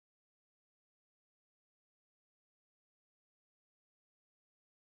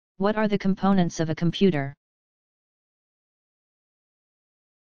What are the components of a computer?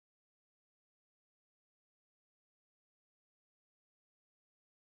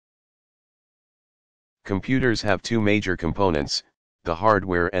 Computers have two major components, the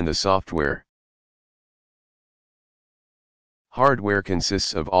hardware and the software. Hardware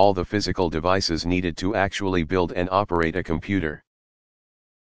consists of all the physical devices needed to actually build and operate a computer.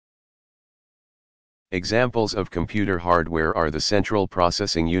 Examples of computer hardware are the central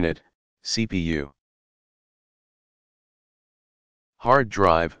processing unit, CPU, hard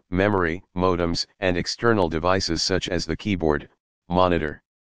drive, memory, modems, and external devices such as the keyboard, monitor,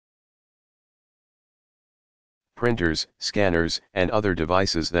 printers, scanners, and other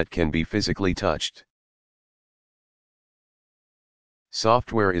devices that can be physically touched.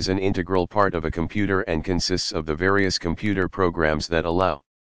 Software is an integral part of a computer and consists of the various computer programs that allow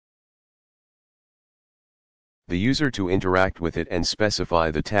the user to interact with it and specify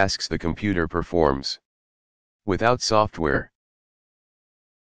the tasks the computer performs. Without software,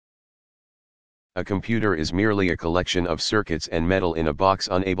 a computer is merely a collection of circuits and metal in a box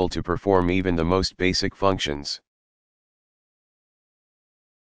unable to perform even the most basic functions.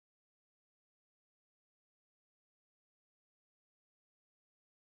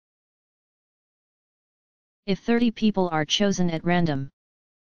 If 30 people are chosen at random,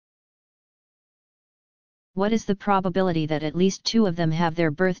 what is the probability that at least 2 of them have their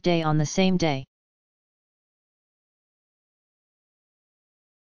birthday on the same day?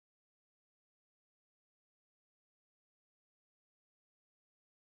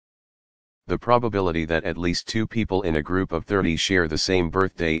 The probability that at least 2 people in a group of 30 share the same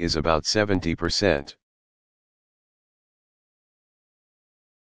birthday is about 70%.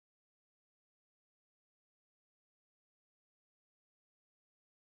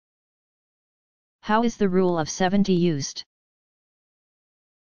 How is the rule of 70 used?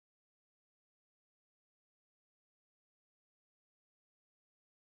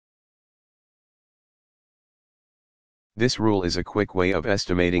 This rule is a quick way of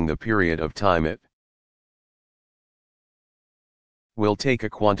estimating the period of time it will take a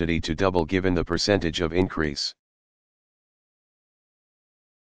quantity to double given the percentage of increase.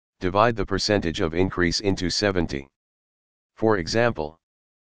 Divide the percentage of increase into 70. For example,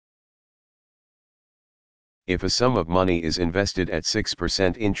 if a sum of money is invested at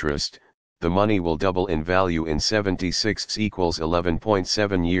 6% interest, the money will double in value in 76 equals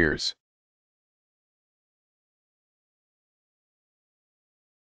 11.7 years.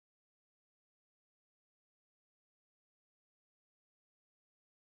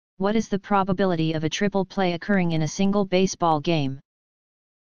 What is the probability of a triple play occurring in a single baseball game?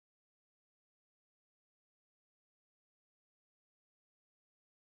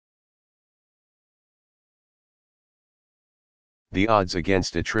 The odds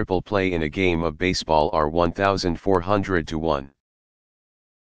against a triple play in a game of baseball are 1,400 to 1.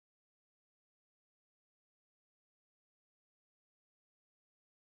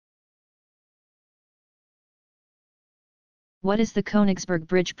 What is the Königsberg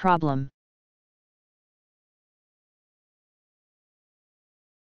Bridge problem?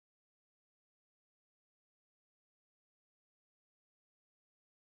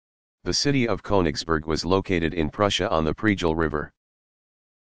 The city of Königsberg was located in Prussia on the Pregel River.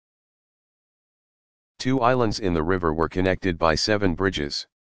 2 islands in the river were connected by 7 bridges.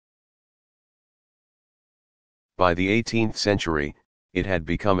 By the 18th century, it had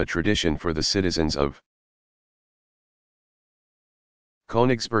become a tradition for the citizens of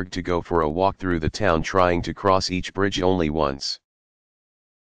Königsberg to go for a walk through the town trying to cross each bridge only once.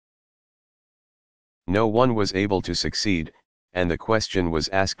 No one was able to succeed, and the question was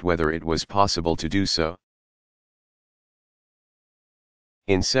asked whether it was possible to do so.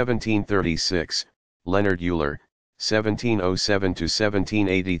 In 1736, Leonard Euler, 1707 to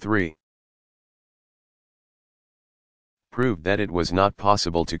 1783, proved that it was not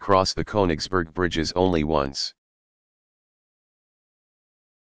possible to cross the Königsberg bridges only once.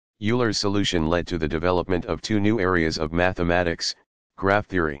 Euler's solution led to the development of 2 new areas of mathematics, graph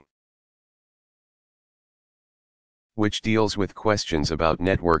theory, which deals with questions about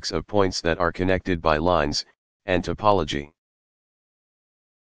networks of points that are connected by lines, and topology,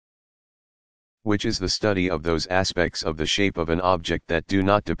 which is the study of those aspects of the shape of an object that do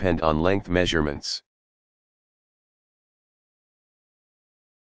not depend on length measurements.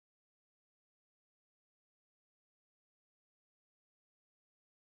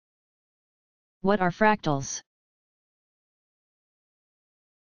 What are fractals?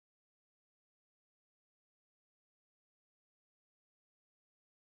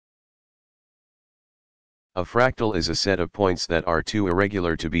 A fractal is a set of points that are too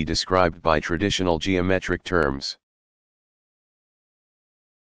irregular to be described by traditional geometric terms,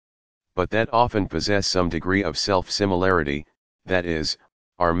 but that often possess some degree of self-similarity, that is,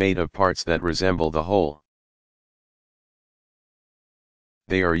 are made of parts that resemble the whole.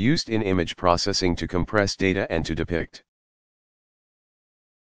 They are used in image processing to compress data and to depict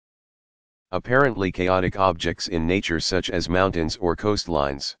apparently chaotic objects in nature such as mountains or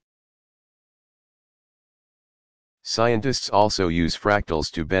coastlines. Scientists also use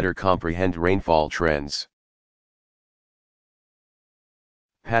fractals to better comprehend rainfall trends,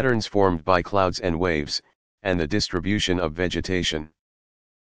 patterns formed by clouds and waves, and the distribution of vegetation.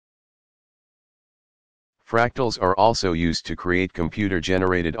 Fractals are also used to create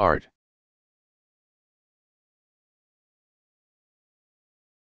computer-generated art.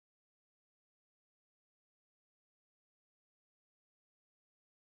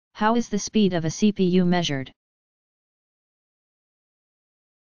 How is the speed of a CPU measured?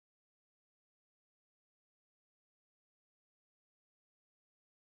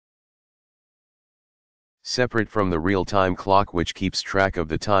 Separate from the real-time clock which keeps track of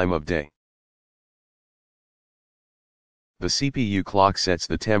the time of day. The CPU clock sets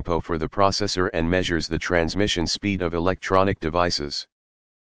the tempo for the processor and measures the transmission speed of electronic devices.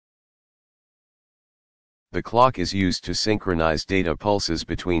 The clock is used to synchronize data pulses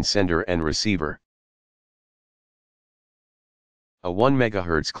between sender and receiver. A 1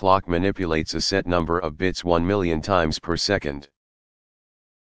 MHz clock manipulates a set number of bits 1 million times per second.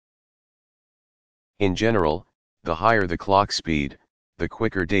 In general, the higher the clock speed, the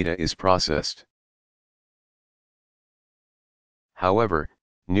quicker data is processed. However,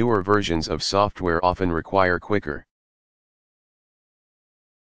 newer versions of software often require quicker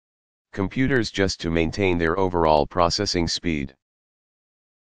computers just to maintain their overall processing speed.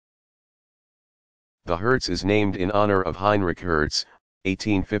 The Hertz is named in honor of Heinrich Hertz,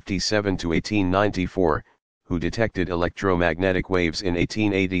 1857 to 1894, who detected electromagnetic waves in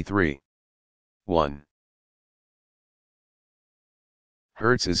 1883. 1.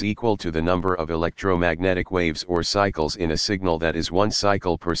 Hertz is equal to the number of electromagnetic waves or cycles in a signal that is 1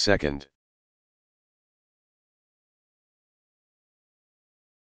 cycle per second.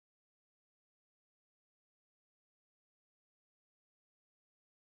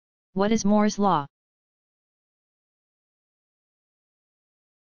 What is Moore's law?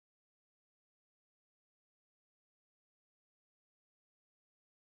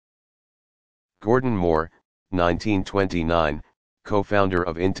 Gordon Moore, 1929, co-founder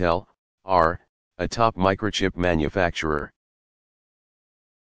of Intel, a top microchip manufacturer,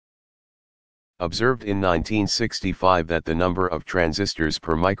 observed in 1965 that the number of transistors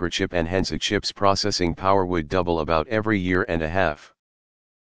per microchip and hence a chip's processing power would double about every year and a half.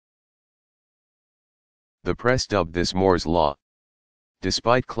 The press dubbed this Moore's law,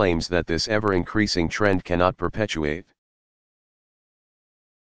 despite claims that this ever-increasing trend cannot perpetuate.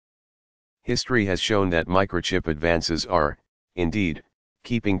 History has shown that microchip advances are, indeed,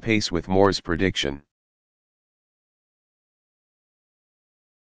 keeping pace with Moore's prediction.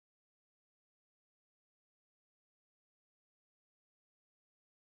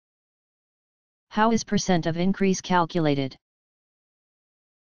 How is percent of increase calculated?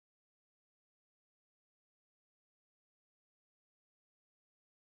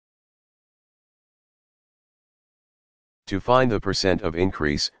 To find the percent of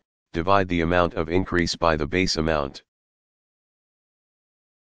increase, divide the amount of increase by the base amount.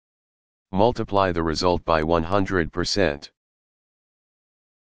 Multiply the result by 100%.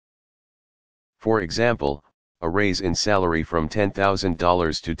 For example, a raise in salary from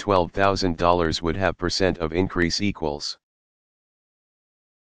 $10,000 to $12,000 would have percent of increase equals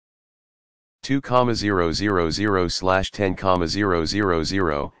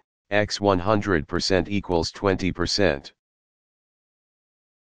 2,000/10,000, x 100% equals 20%.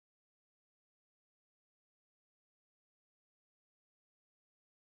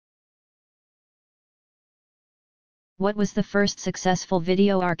 What was the first successful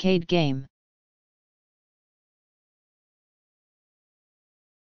video arcade game?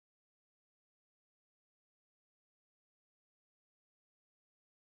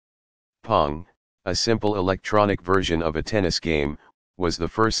 Pong, a simple electronic version of a tennis game, was the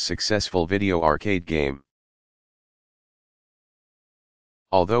first successful video arcade game.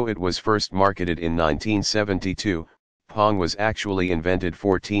 Although it was first marketed in 1972, Pong was actually invented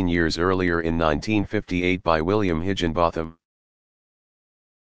 14 years earlier in 1958 by William Higginbotham.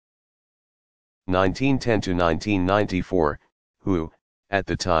 1910 to 1994, who, at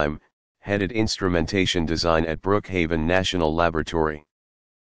the time, headed instrumentation design at Brookhaven National Laboratory.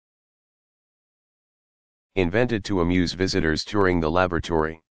 Invented to amuse visitors touring the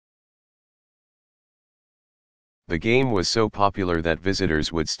laboratory. The game was so popular that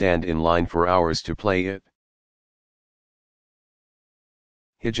visitors would stand in line for hours to play it.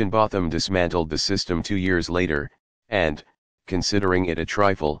 Higginbotham dismantled the system 2 years later, and, considering it a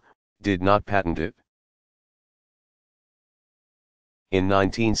trifle, did not patent it. In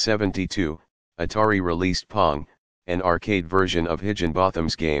 1972, Atari released Pong, an arcade version of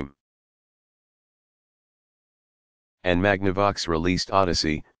Higginbotham's game. And Magnavox released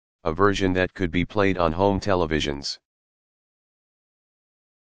Odyssey, a version that could be played on home televisions.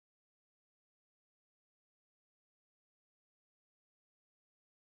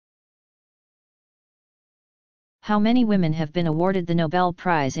 How many women have been awarded the Nobel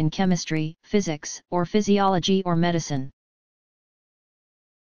Prize in chemistry, physics, or physiology or medicine?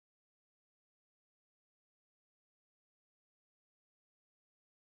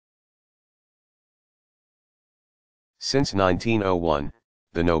 Since 1901,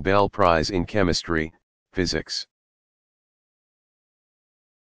 the Nobel Prize in chemistry, physics,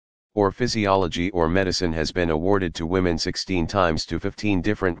 or physiology or medicine has been awarded to women 16 times to 15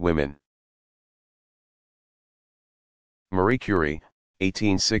 different women. Marie Curie,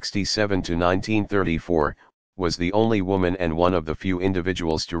 1867 to 1934, was the only woman and one of the few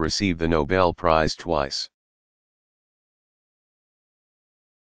individuals to receive the Nobel Prize twice.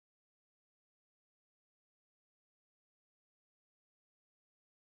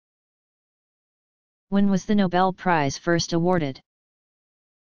 When was the Nobel Prize first awarded?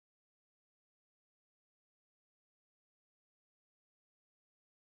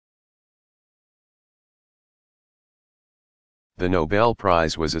 The Nobel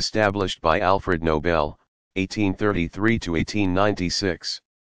Prize was established by Alfred Nobel, 1833 to 1896.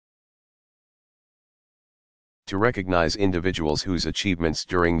 To recognize individuals whose achievements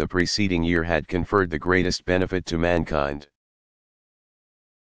during the preceding year had conferred the greatest benefit to mankind.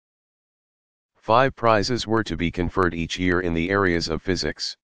 5 prizes were to be conferred each year in the areas of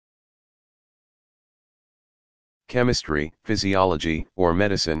physics, chemistry, physiology, or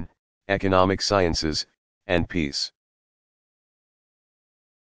medicine, economic sciences, and peace.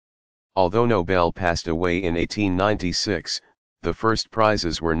 Although Nobel passed away in 1896, the first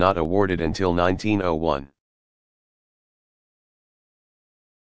prizes were not awarded until 1901.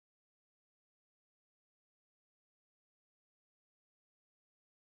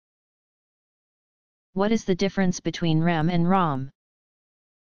 What is the difference between RAM and ROM?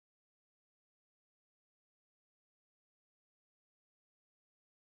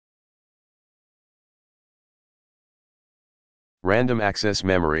 Random access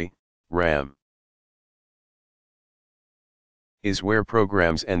memory, RAM, is where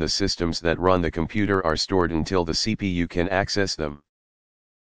programs and the systems that run the computer are stored until the CPU can access them.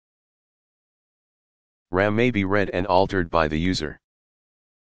 RAM may be read and altered by the user.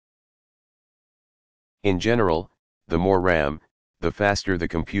 In general, the more RAM, the faster the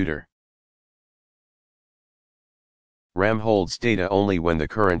computer. RAM holds data only when the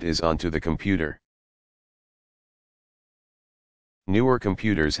current is onto the computer. Newer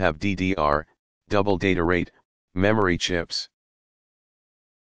computers have DDR, double data rate, memory chips.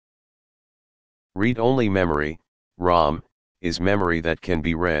 Read-only memory, ROM, is memory that can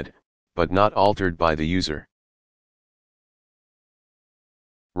be read, but not altered by the user.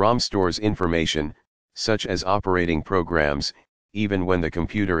 ROM stores information, such as operating programs, even when the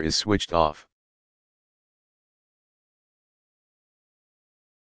computer is switched off.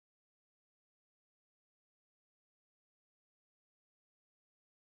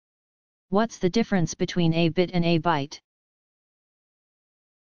 What's the difference between a bit and a byte?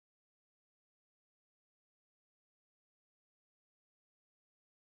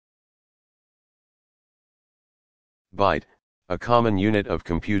 Byte, a common unit of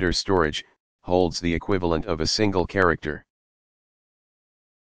computer storage, holds the equivalent of a single character,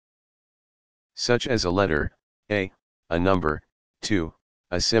 such as a letter, a number, 2,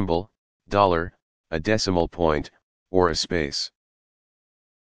 a symbol, $, a decimal point, or a space.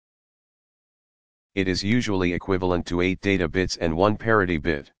 It is usually equivalent to 8 data bits and 1 parity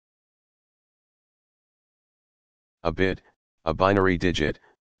bit. A bit, a binary digit,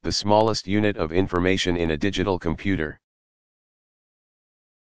 the smallest unit of information in a digital computer,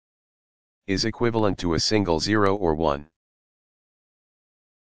 is equivalent to a single 0 or 1.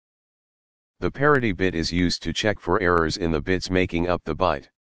 The parity bit is used to check for errors in the bits making up the byte.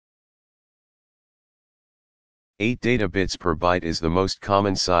 8 data bits per byte is the most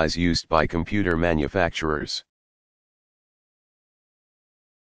common size used by computer manufacturers.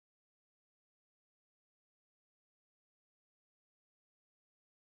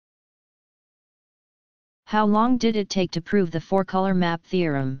 How long did it take to prove the four-color map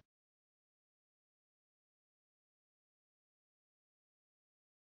theorem?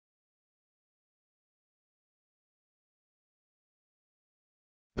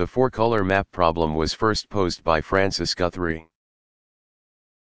 The four-color map problem was first posed by Francis Guthrie.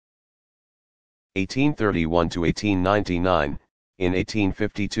 1831 to 1899, in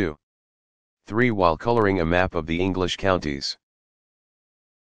 1852. 3. While coloring a map of the English counties,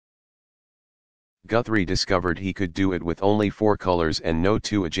 Guthrie discovered he could do it with only 4 colors and no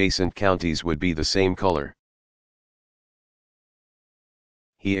 2 adjacent counties would be the same color.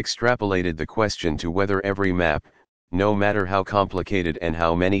 He extrapolated the question to whether every map, no matter how complicated and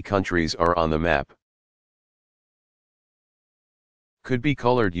how many countries are on the map, could be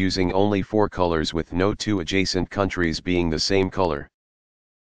colored using only 4 colors with no 2 adjacent countries being the same color.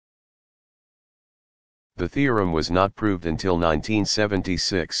 The theorem was not proved until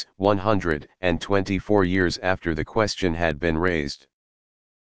 1976, 124 years after the question had been raised.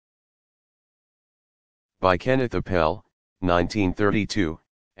 By Kenneth Appel, 1932,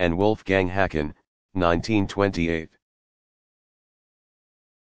 and Wolfgang Haken, 1928.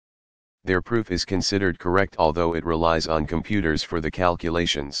 Their proof is considered correct although it relies on computers for the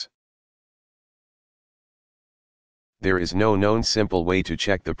calculations. There is no known simple way to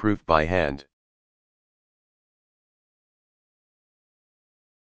check the proof by hand.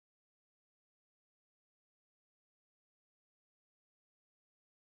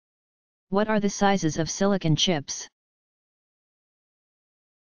 What are the sizes of silicon chips?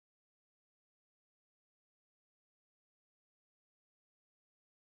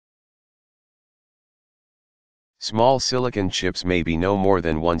 Small silicon chips may be no more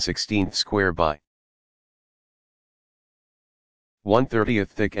than 1/16 square by 1/30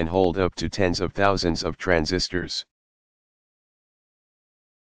 thick and hold up to tens of thousands of transistors.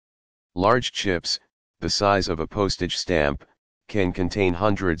 Large chips, the size of a postage stamp, can contain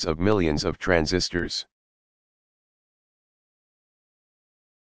hundreds of millions of transistors.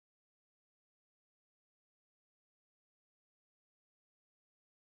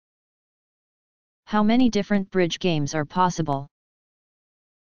 How many different bridge games are possible?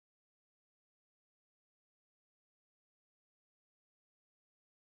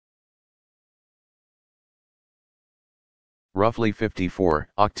 Roughly 54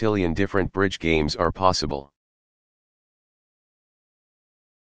 octillion different bridge games are possible.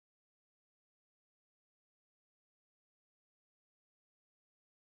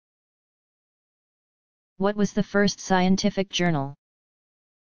 What was the first scientific journal?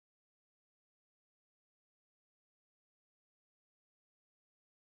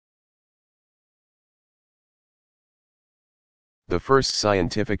 The first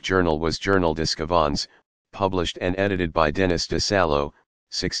scientific journal was Journal des Savants, published and edited by Denis de Salo,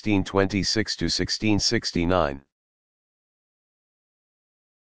 1626 to 1669.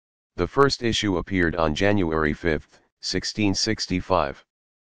 The first issue appeared on January 5, 1665.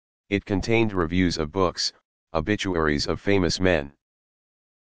 It contained reviews of books, obituaries of famous men,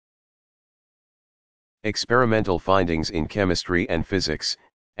 experimental findings in chemistry and physics,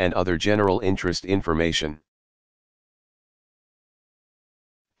 and other general interest information.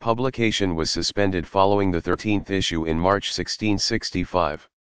 Publication was suspended following the 13th issue in March 1665.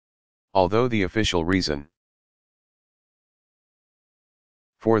 Although the official reason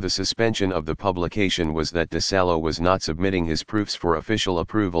for the suspension of the publication was that de Salo was not submitting his proofs for official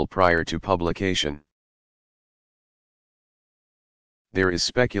approval prior to publication. There is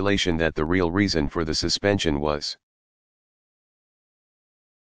speculation that the real reason for the suspension was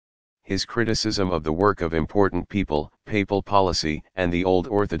his criticism of the work of important people, papal policy, and the old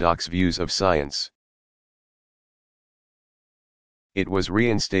orthodox views of science. It was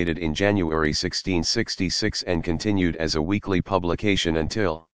reinstated in January 1666 and continued as a weekly publication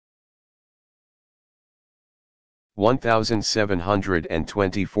until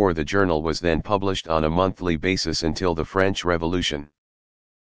 1724. The journal was then published on a monthly basis until the French Revolution.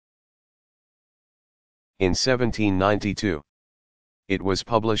 In 1792. It was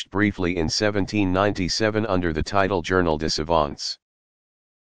published briefly in 1797 under the title Journal des Savants.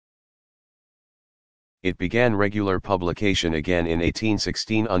 It began regular publication again in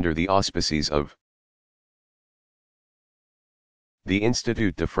 1816 under the auspices of the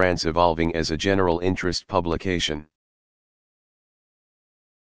Institut de France, evolving as a general interest publication.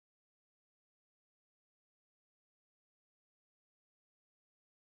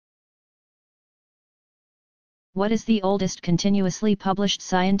 What is the oldest continuously published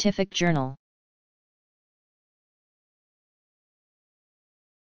scientific journal?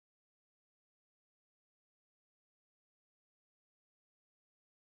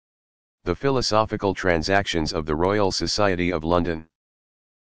 The Philosophical Transactions of the Royal Society of London.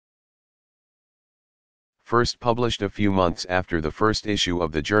 First published a few months after the first issue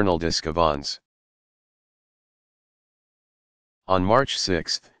of the Journal des Savants. On March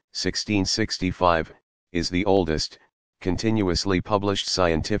 6, 1665, is the oldest, continuously published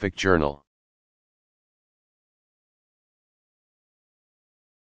scientific journal.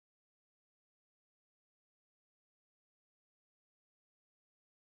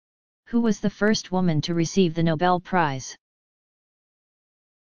 Who was the first woman to receive the Nobel Prize?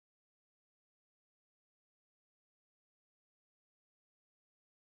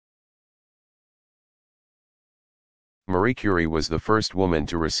 Marie Curie was the first woman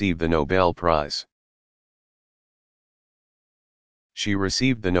to receive the Nobel Prize. She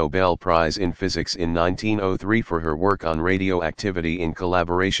received the Nobel Prize in Physics in 1903 for her work on radioactivity in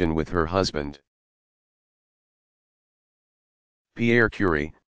collaboration with her husband, Pierre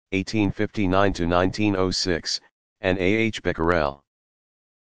Curie, 1859 to 1906, and A. H. Becquerel,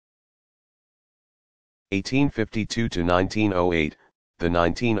 1852 to 1908. The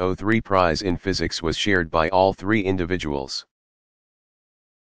 1903 prize in physics was shared by all three individuals.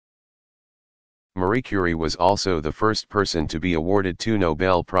 Marie Curie was also the first person to be awarded 2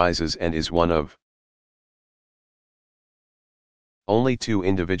 Nobel Prizes and is one of only 2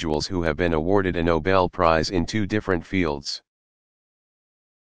 individuals who have been awarded a Nobel Prize in 2 different fields.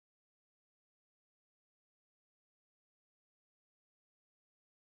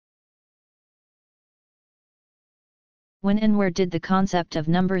 When and where did the concept of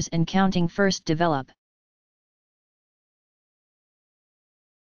numbers and counting first develop?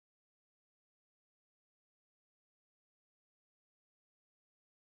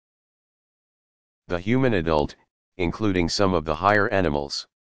 The human adult, including some of the higher animals,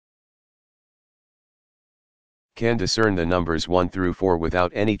 can discern the numbers 1 through 4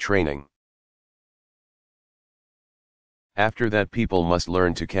 without any training. After that, people must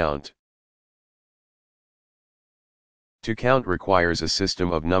learn to count. To count requires a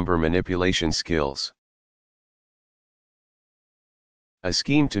system of number manipulation skills, a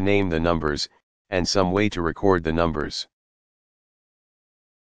scheme to name the numbers, and some way to record the numbers.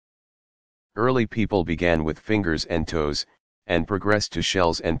 Early people began with fingers and toes, and progressed to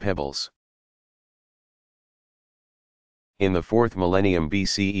shells and pebbles. In the 4th millennium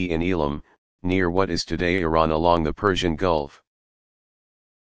BCE in Elam, near what is today Iran along the Persian Gulf,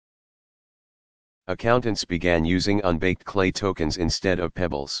 accountants began using unbaked clay tokens instead of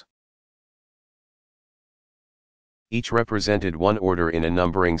pebbles. Each represented one order in a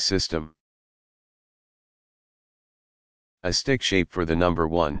numbering system. A stick shape for the number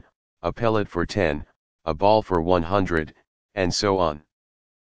 1, a pellet for 10, a ball for 100, and so on.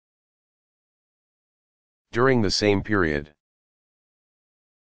 During the same period,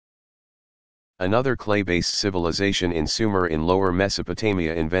 another clay-based civilization in Sumer in Lower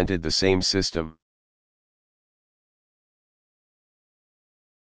Mesopotamia invented the same system.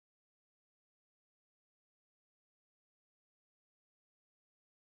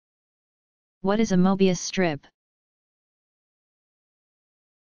 What is a Mobius strip?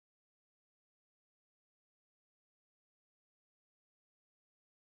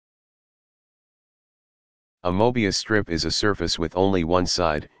 A Mobius strip is a surface with only one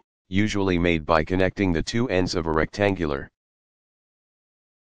side, usually made by connecting the 2 ends of a rectangular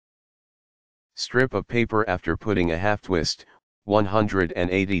strip of paper after putting a half twist,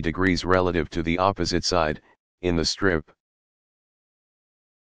 180 degrees relative to the opposite side, in the strip.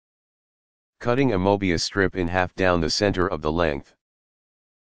 Cutting a Mobius strip in half down the center of the length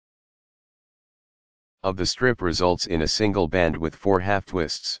of the strip results in a single band with 4 half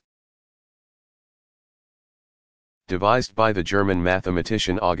twists. Devised by the German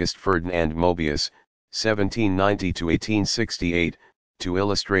mathematician August Ferdinand Mobius, 1790 to 1868, to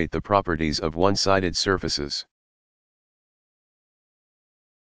illustrate the properties of one-sided surfaces.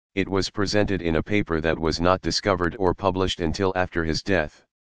 It was presented in a paper that was not discovered or published until after his death.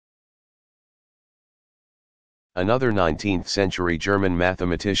 Another 19th-century German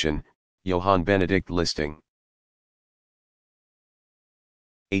mathematician, Johann Benedict Listing,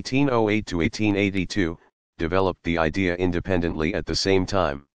 1808 to 1882, developed the idea independently at the same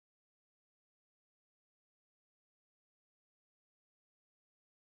time.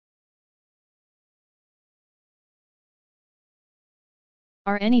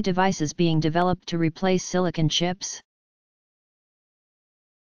 Are any devices being developed to replace silicon chips?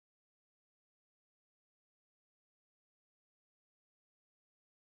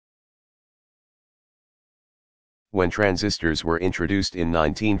 When transistors were introduced in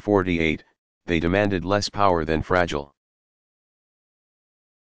 1948, they demanded less power than fragile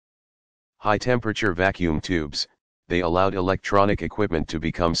High-temperature vacuum tubes, they allowed electronic equipment to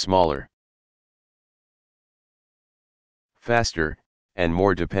become smaller, faster, and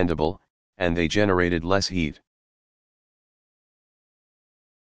more dependable, and they generated less heat.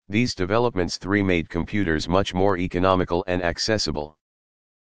 These developments made computers much more economical and accessible.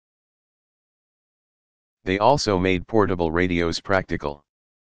 They also made portable radios practical.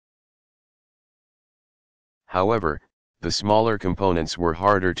 However, the smaller components were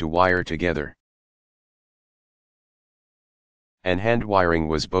harder to wire together, and hand wiring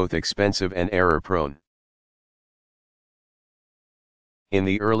was both expensive and error-prone. In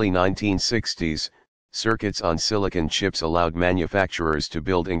the early 1960s, circuits on silicon chips allowed manufacturers to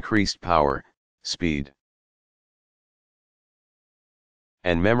build increased power, speed,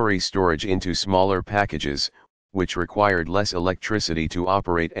 and memory storage into smaller packages, which required less electricity to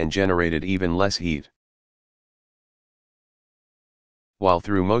operate and generated even less heat. While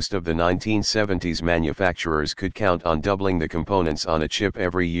through most of the 1970s manufacturers could count on doubling the components on a chip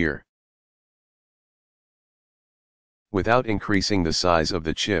every year. Without increasing the size of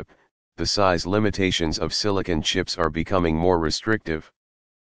the chip, the size limitations of silicon chips are becoming more restrictive.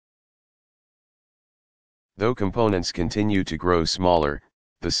 Though components continue to grow smaller,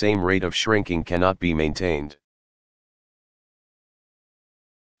 the same rate of shrinking cannot be maintained.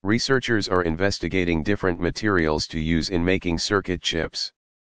 Researchers are investigating different materials to use in making circuit chips.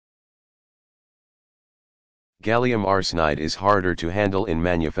 Gallium arsenide is harder to handle in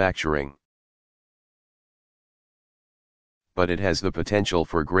manufacturing, but it has the potential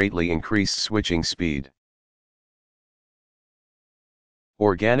for greatly increased switching speed.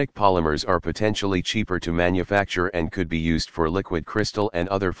 Organic polymers are potentially cheaper to manufacture and could be used for liquid crystal and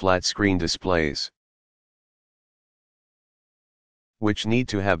other flat-screen displays, which need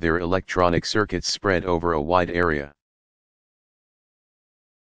to have their electronic circuits spread over a wide area.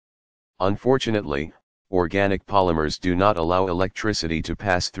 Unfortunately, organic polymers do not allow electricity to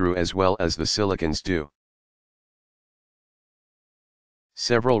pass through as well as the silicons do.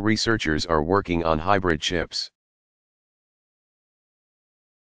 Several researchers are working on hybrid chips,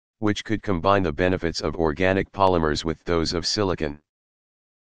 which could combine the benefits of organic polymers with those of silicon.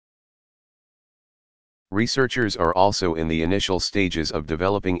 Researchers are also in the initial stages of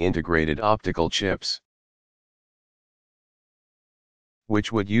developing integrated optical chips,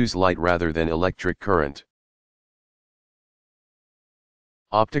 which would use light rather than electric current.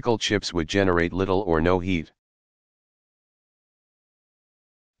 Optical chips would generate little or no heat,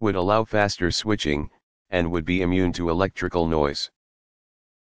 would allow faster switching, and would be immune to electrical noise.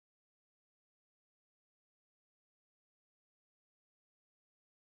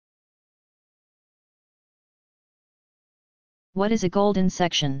 What is a golden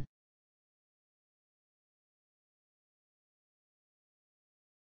section?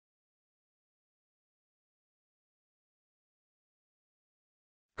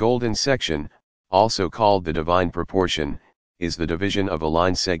 Golden section, also called the divine proportion, is the division of a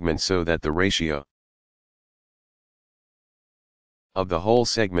line segment so that the ratio of the whole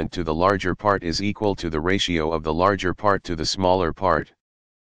segment to the larger part is equal to the ratio of the larger part to the smaller part.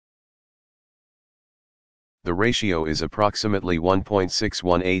 The ratio is approximately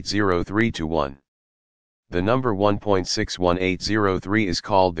 1.61803 to 1. The number 1.61803 is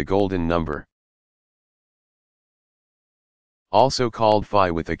called the golden number, also called phi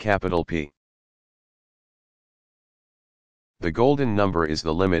with a capital P. The golden number is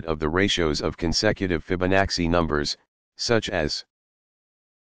the limit of the ratios of consecutive Fibonacci numbers, such as,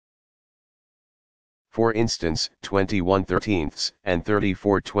 for instance, 21/13 and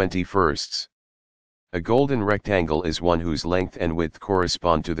 34/21. A golden rectangle is one whose length and width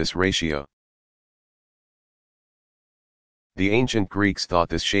correspond to this ratio. The ancient Greeks thought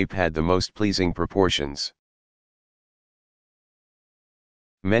this shape had the most pleasing proportions.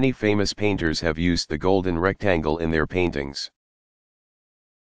 Many famous painters have used the golden rectangle in their paintings,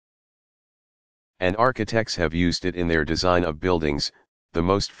 and architects have used it in their design of buildings, the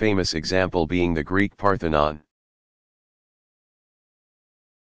most famous example being the Greek Parthenon.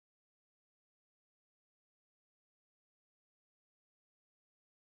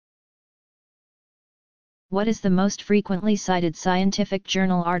 What is the most frequently cited scientific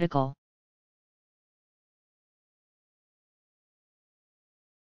journal article?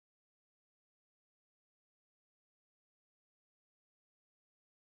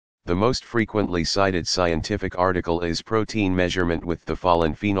 The most frequently cited scientific article is Protein Measurement with the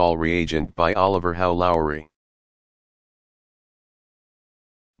Fallen Phenol Reagent by Oliver Howe Lowry,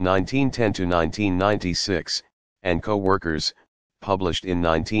 1910 to 1996, and co-workers, published in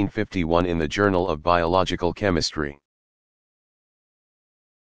 1951 in the Journal of Biological Chemistry.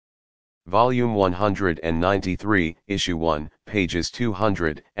 Volume 193, Issue 1, pages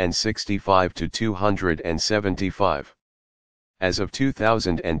 265 to 275. As of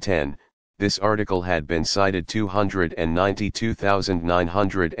 2010, this article had been cited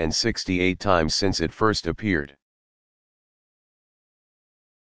 292,968 times since it first appeared.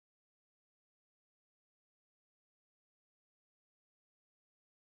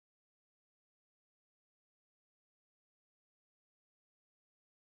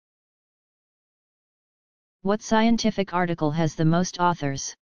 What scientific article has the most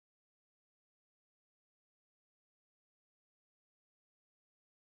authors?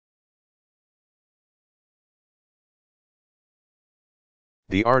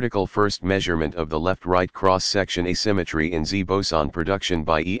 The article First Measurement of the Left-Right Cross-Section Asymmetry in Z Boson Production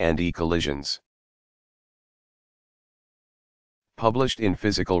by E&E Collisions. Published in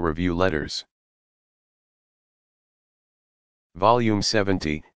Physical Review Letters. Volume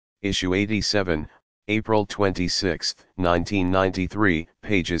 70, Issue 87, April 26, 1993,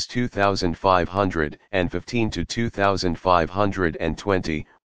 pages 2515 to 2520,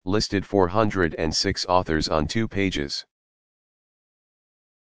 listed 406 authors on 2 pages.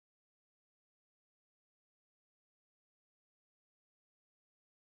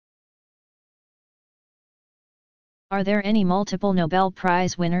 Are there any multiple Nobel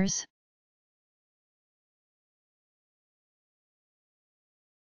Prize winners?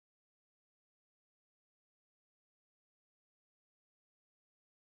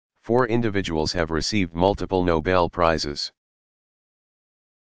 Four individuals have received multiple Nobel Prizes.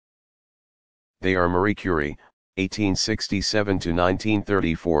 They are Marie Curie, 1867 to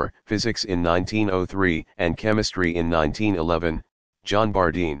 1934, physics in 1903, and chemistry in 1911, John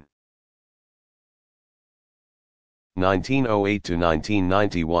Bardeen. 1908 to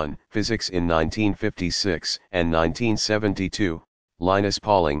 1991, physics in 1956 and 1972, Linus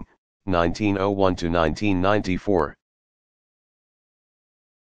Pauling, 1901 to 1994.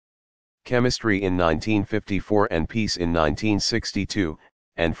 Chemistry in 1954 and peace in 1962,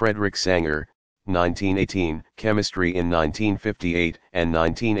 and Frederick Sanger, 1918, chemistry in 1958 and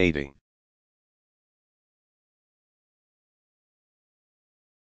 1980.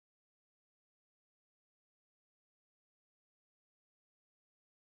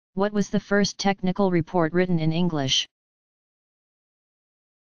 What was the first technical report written in English?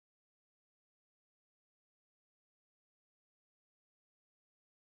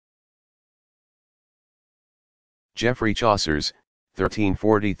 Geoffrey Chaucer's,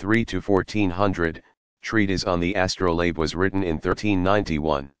 1343 to 1400, treatise on the astrolabe was written in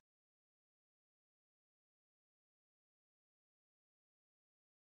 1391.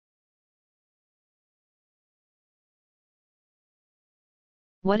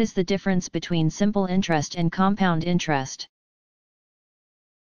 What is the difference between simple interest and compound interest?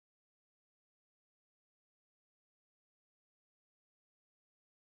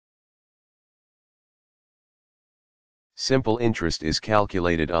 Simple interest is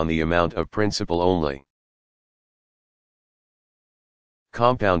calculated on the amount of principal only.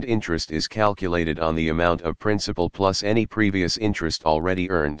 Compound interest is calculated on the amount of principal plus any previous interest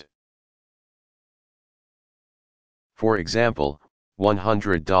already earned. For example,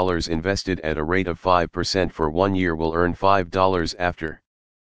 $100 invested at a rate of 5% for 1 year will earn $5 after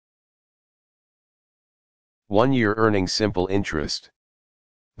 1 year earning simple interest.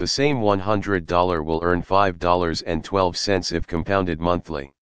 The same $100 will earn $5.12 if compounded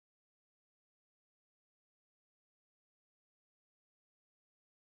monthly.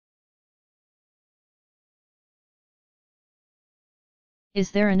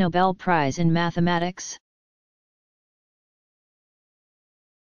 Is there a Nobel Prize in mathematics?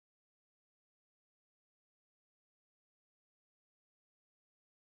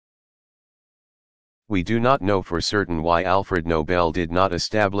 We do not know for certain why Alfred Nobel did not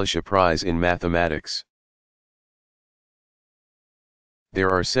establish a prize in mathematics. There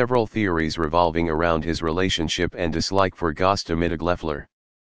are several theories revolving around his relationship and dislike for Gösta Mittag-Leffler.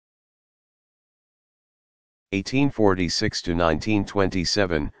 1846 to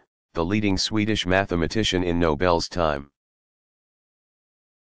 1927, the leading Swedish mathematician in Nobel's time.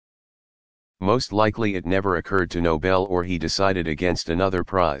 Most likely it never occurred to Nobel or he decided against another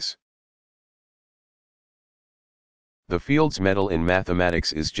prize. The Fields Medal in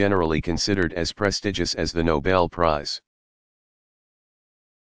mathematics is generally considered as prestigious as the Nobel Prize.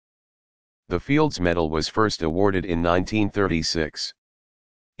 The Fields Medal was first awarded in 1936.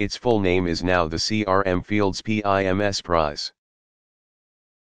 Its full name is now the C.R.M. Fields PIMS Prize.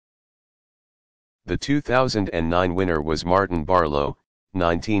 The 2009 winner was Martin Barlow,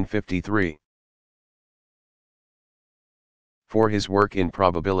 1953. for his work in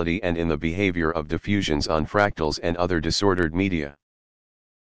probability and in the behavior of diffusions on fractals and other disordered media.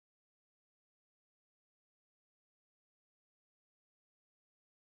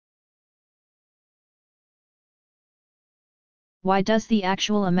 Why does the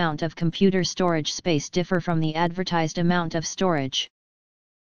actual amount of computer storage space differ from the advertised amount of storage?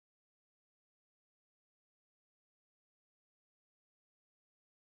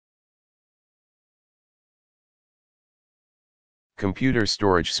 Computer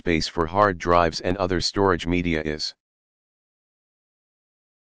storage space for hard drives and other storage media is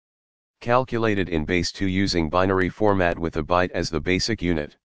calculated in base 2 using binary format with a byte as the basic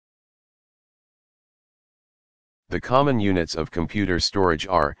unit. The common units of computer storage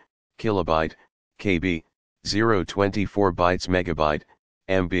are kilobyte, KB, 024 bytes megabyte,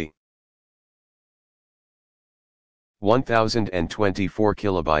 MB. 1024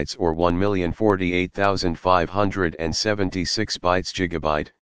 kilobytes or 1,048,576 bytes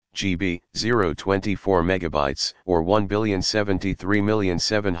gigabyte, GB, 024 megabytes or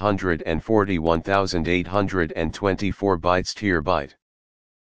 1,073,741,824 bytes terabyte.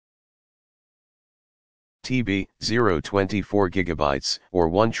 TB, 024 gigabytes,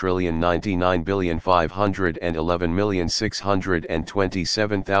 or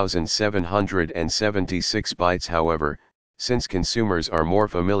 1,099,511,627,776 bytes. However, since consumers are more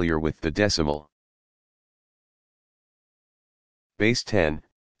familiar with the decimal base 10,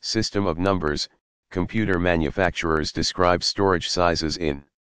 system of numbers, computer manufacturers describe storage sizes in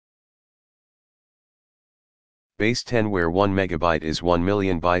base 10, where 1 megabyte is 1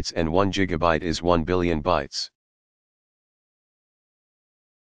 million bytes and 1 gigabyte is 1 billion bytes.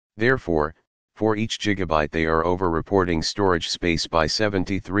 Therefore, for each gigabyte they are over-reporting storage space by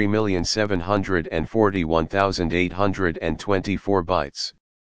 73,741,824 bytes.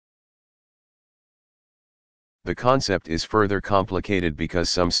 The concept is further complicated because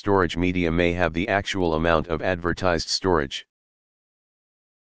some storage media may have the actual amount of advertised storage,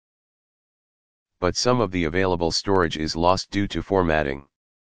 but some of the available storage is lost due to formatting.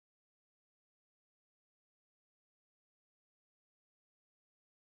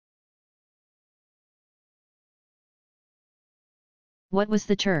 What was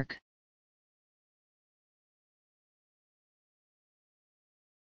the Turk?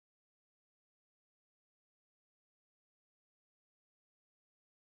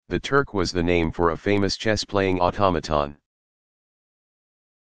 The Turk was the name for a famous chess-playing automaton.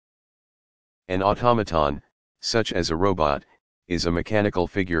 An automaton, such as a robot, is a mechanical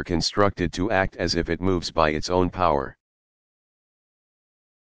figure constructed to act as if it moves by its own power.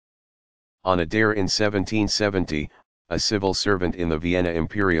 On a dare in 1770, a civil servant in the Vienna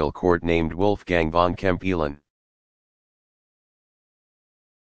imperial court named Wolfgang von Kempelen,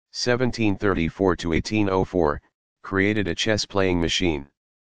 1734 to 1804, created a chess-playing machine.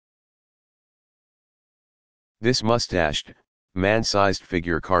 This mustached, man-sized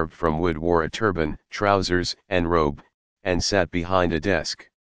figure carved from wood wore a turban, trousers, and robe, and sat behind a desk.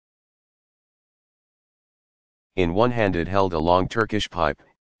 In one hand it held a long Turkish pipe,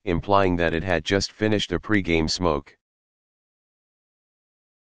 implying that it had just finished a pre-game smoke.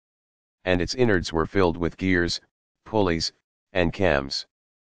 And its innards were filled with gears, pulleys, and cams.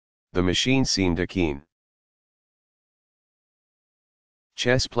 The machine seemed a keen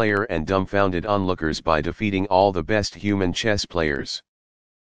chess player and dumbfounded onlookers by defeating all the best human chess players.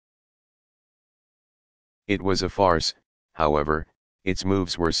 It was a farce, however. Its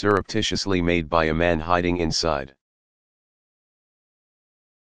moves were surreptitiously made by a man hiding inside.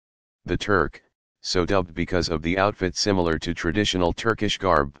 The Turk, so dubbed because of the outfit similar to traditional Turkish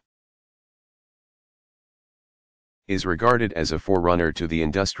garb, is regarded as a forerunner to the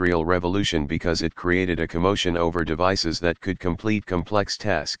Industrial Revolution because it created a commotion over devices that could complete complex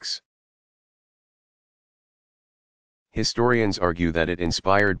tasks. Historians argue that it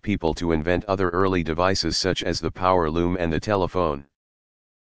inspired people to invent other early devices such as the power loom and the telephone.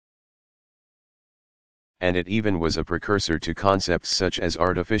 And it even was a precursor to concepts such as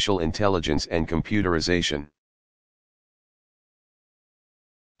artificial intelligence and computerization.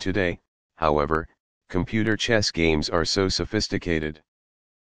 Today, however, computer chess games are so sophisticated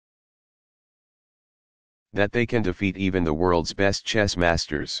that they can defeat even the world's best chess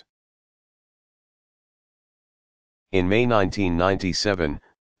masters. In May 1997,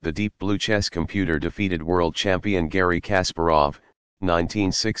 the Deep Blue chess computer defeated world champion Garry Kasparov,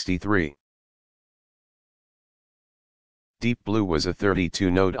 1963. Deep Blue was a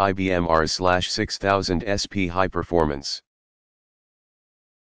 32-node IBM R/6000 SP high-performance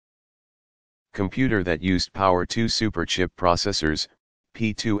computer that used Power 2 superchip processors,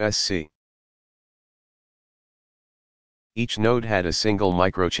 P2SC. Each node had a single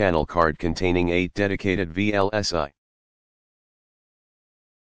microchannel card containing 8 dedicated VLSI.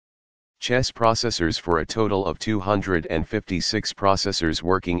 Chess processors for a total of 256 processors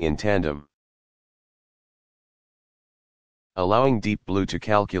working in tandem, allowing Deep Blue to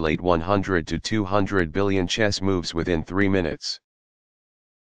calculate 100 to 200 billion chess moves within 3 minutes.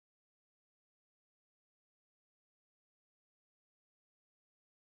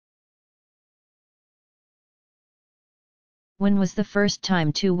 When was the first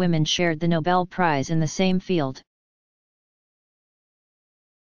time two women shared the Nobel Prize in the same field?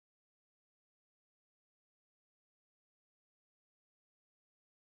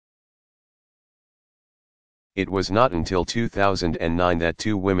 It was not until 2009 that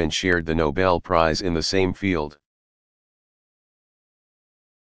two women shared the Nobel Prize in the same field.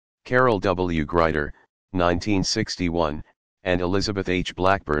 Carol W. Greider, 1961, and Elizabeth H.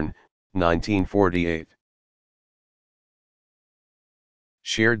 Blackburn, 1948.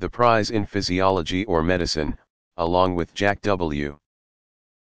 Shared the prize in physiology or medicine, along with Jack W.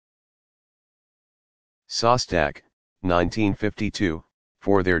 Szostak, 1952,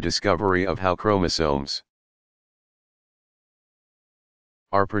 for their discovery of how chromosomes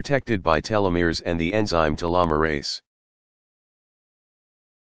are protected by telomeres and the enzyme telomerase.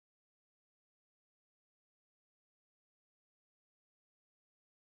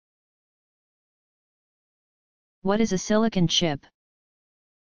 What is a silicon chip?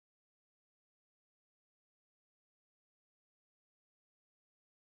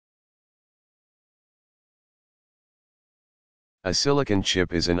 A silicon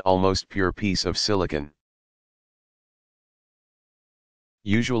chip is an almost pure piece of silicon,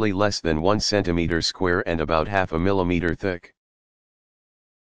 usually less than 1 centimeter square and about half a millimeter thick.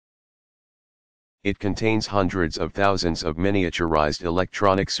 It contains hundreds of thousands of miniaturized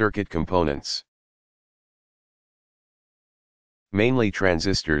electronic circuit components, mainly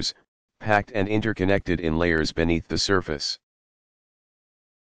transistors, packed and interconnected in layers beneath the surface.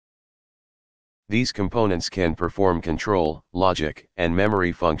 These components can perform control, logic, and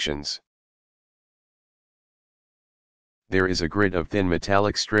memory functions. There is a grid of thin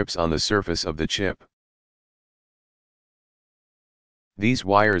metallic strips on the surface of the chip. These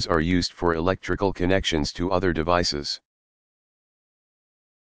wires are used for electrical connections to other devices.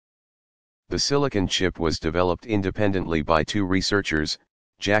 The silicon chip was developed independently by two researchers,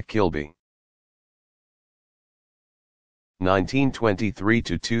 Jack Kilby, 1923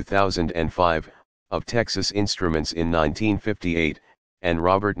 to 2005, of Texas Instruments in 1958, and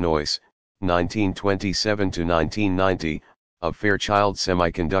Robert Noyce, 1927 to 1990, of Fairchild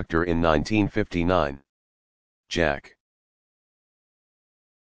Semiconductor in 1959. Jack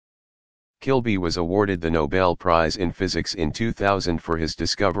Kilby was awarded the Nobel Prize in Physics in 2000 for his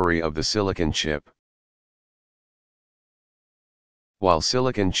discovery of the silicon chip. While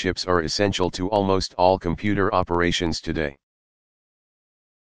silicon chips are essential to almost all computer operations today,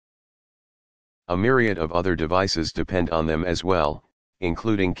 a myriad of other devices depend on them as well,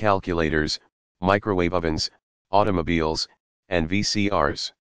 including calculators, microwave ovens, automobiles, and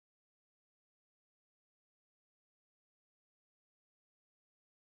VCRs.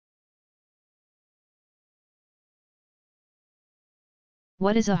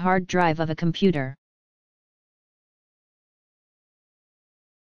 What is a hard drive of a computer?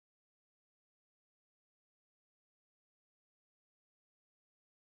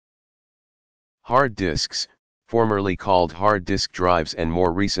 Hard disks, formerly called hard disk drives and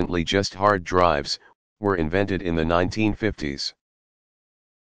more recently just hard drives, were invented in the 1950s.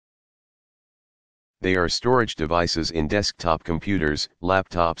 They are storage devices in desktop computers,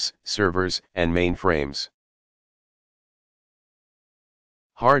 laptops, servers, and mainframes.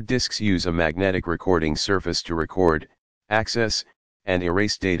 Hard disks use a magnetic recording surface to record, access, and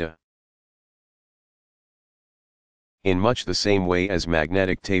erase data, in much the same way as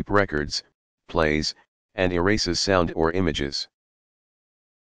magnetic tape records, plays, and erases sound or images.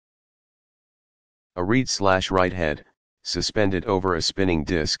 A read/write head, suspended over a spinning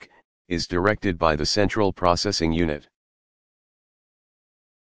disk, is directed by the Central Processing Unit,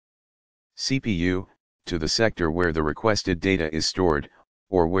 CPU, to the sector where the requested data is stored,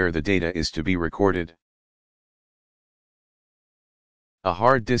 or where the data is to be recorded. A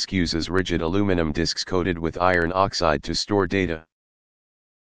hard disk uses rigid aluminum disks coated with iron oxide to store data.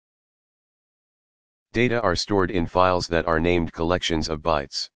 Data are stored in files that are named collections of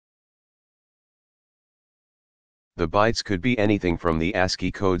bytes. The bytes could be anything from the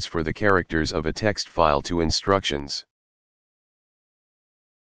ASCII codes for the characters of a text file to instructions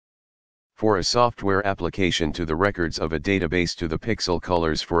for a software application to the records of a database to the pixel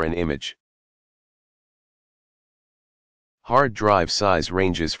colors for an image. Hard drive size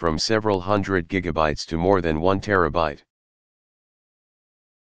ranges from several hundred gigabytes to more than 1 terabyte.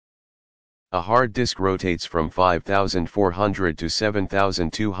 A hard disk rotates from 5,400 to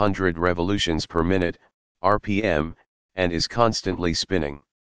 7,200 revolutions per minute, RPM, and is constantly spinning.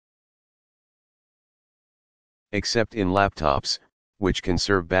 Except in laptops, which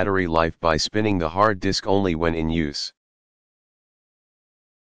conserve battery life by spinning the hard disk only when in use.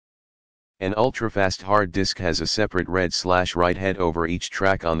 An ultrafast hard disk has a separate read/write head over each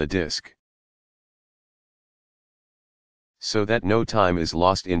track on the disk, so that no time is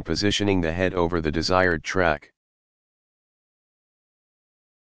lost in positioning the head over the desired track.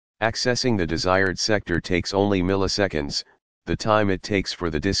 Accessing the desired sector takes only milliseconds, the time it takes for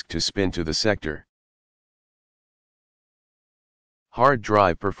the disk to spin to the sector. Hard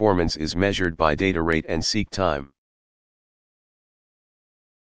drive performance is measured by data rate and seek time.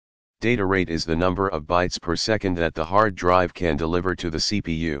 Data rate is the number of bytes per second that the hard drive can deliver to the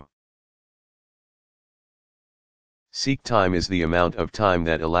CPU. Seek time is the amount of time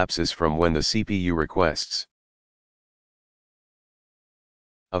that elapses from when the CPU requests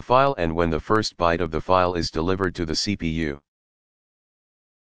a file and when the first byte of the file is delivered to the CPU.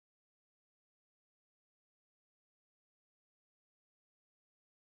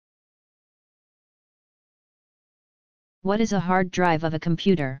 What is a hard drive of a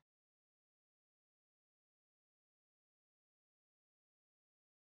computer?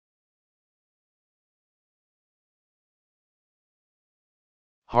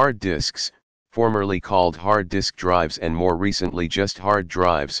 Hard disks, formerly called hard disk drives and more recently just hard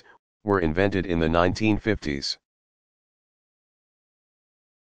drives, were invented in the 1950s.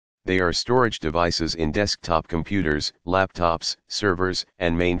 They are storage devices in desktop computers, laptops, servers,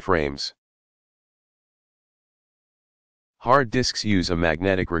 and mainframes. Hard disks use a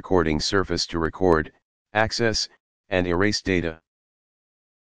magnetic recording surface to record, access, and erase data.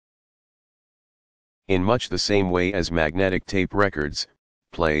 In much the same way as magnetic tape records,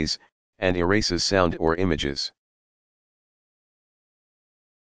 plays, and erases sound or images.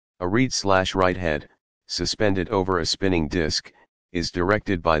 A read/write head, suspended over a spinning disk, is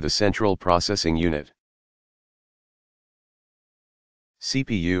directed by the central processing unit,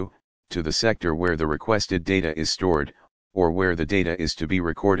 CPU, to the sector where the requested data is stored, or where the data is to be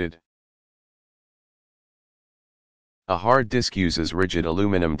recorded. A hard disk uses rigid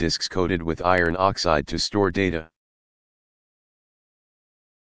aluminum disks coated with iron oxide to store data.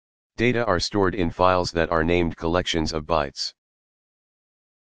 Data are stored in files that are named collections of bytes.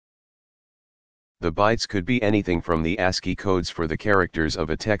 The bytes could be anything from the ASCII codes for the characters of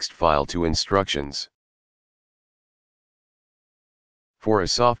a text file to instructions for a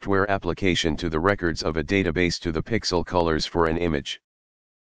software application to the records of a database to the pixel colors for an image.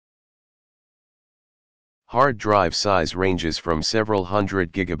 Hard drive size ranges from several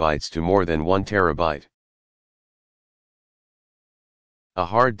hundred gigabytes to more than 1 terabyte. A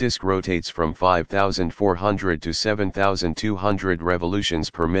hard disk rotates from 5,400 to 7,200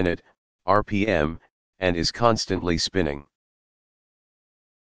 revolutions per minute, RPM, and is constantly spinning.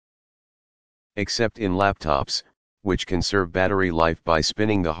 Except in laptops, which conserve battery life by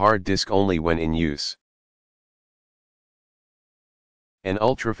spinning the hard disk only when in use. An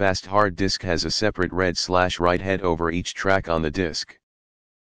ultrafast hard disk has a separate read/write head over each track on the disk,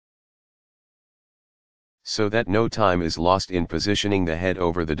 so that no time is lost in positioning the head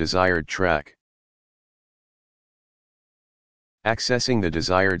over the desired track. Accessing the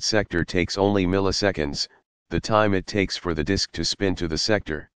desired sector takes only milliseconds, the time it takes for the disk to spin to the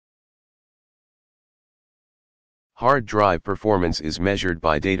sector. Hard drive performance is measured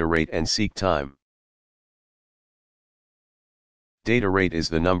by data rate and seek time. Data rate is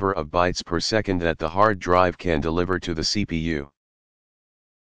the number of bytes per second that the hard drive can deliver to the CPU.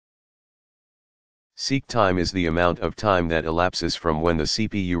 Seek time is the amount of time that elapses from when the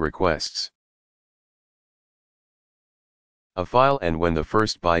CPU requests a file and when the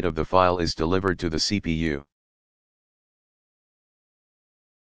first byte of the file is delivered to the CPU.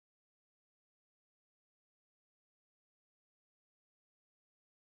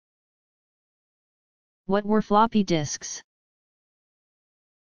 What were floppy disks?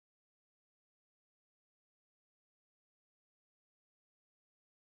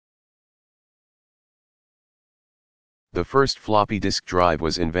 The first floppy disk drive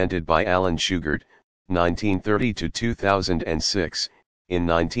was invented by Alan Shugart, 1930 to 2006, in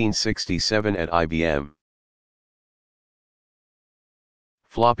 1967 at IBM.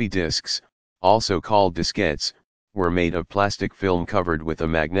 Floppy disks, also called diskettes, were made of plastic film covered with a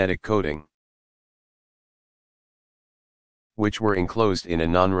magnetic coating, which were enclosed in a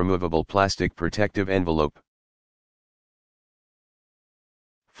non-removable plastic protective envelope.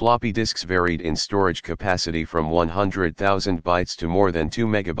 Floppy disks varied in storage capacity from 100,000 bytes to more than 2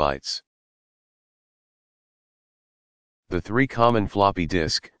 megabytes. The three common floppy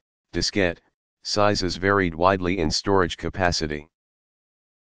diskette, sizes varied widely in storage capacity.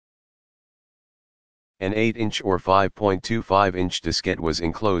 An 8-inch or 5.25-inch diskette was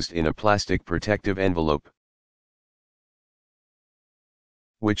enclosed in a plastic protective envelope,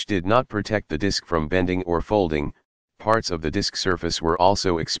 which did not protect the disk from bending or folding. Parts of the disk surface were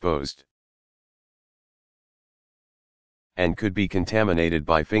also exposed and could be contaminated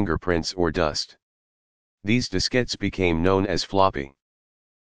by fingerprints or dust. These diskettes became known as floppy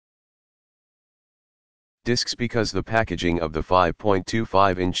disks because the packaging of the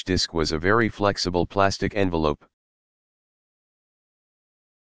 5.25-inch disk was a very flexible plastic envelope.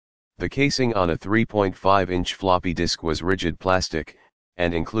 The casing on a 3.5-inch floppy disk was rigid plastic,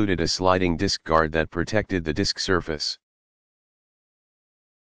 and included a sliding disk guard that protected the disk surface,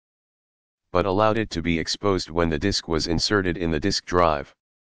 but allowed it to be exposed when the disk was inserted in the disk drive.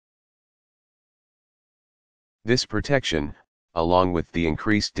 This protection, along with the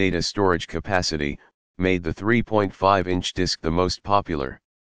increased data storage capacity, made the 3.5-inch disk the most popular.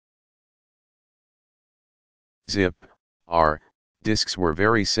 ZIP/R disks were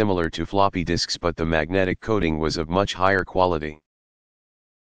very similar to floppy disks, but the magnetic coating was of much higher quality.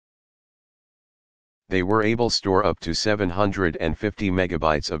 They were able to store up to 750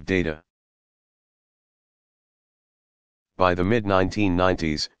 megabytes of data. By the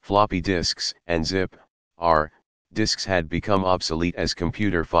mid-1990s, floppy disks and ZIP/R disks had become obsolete as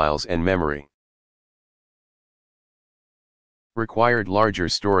computer files and memory required larger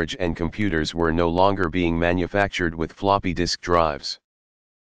storage, and computers were no longer being manufactured with floppy disk drives.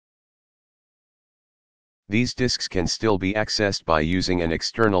 These disks can still be accessed by using an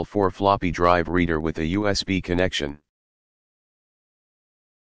external 4-floppy drive reader with a USB connection.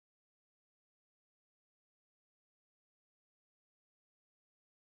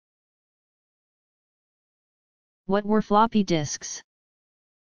 What were floppy disks?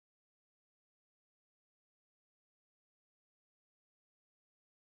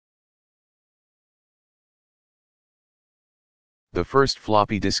 The first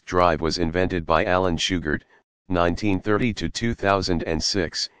floppy disk drive was invented by Alan Shugart, 1930 to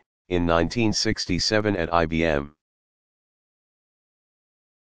 2006, in 1967 at IBM.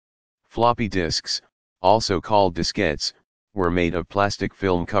 Floppy disks, also called diskettes, were made of plastic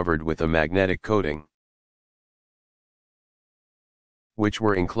film covered with a magnetic coating, which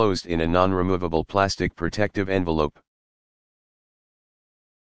were enclosed in a non-removable plastic protective envelope.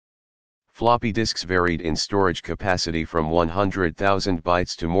 Floppy disks varied in storage capacity from 100,000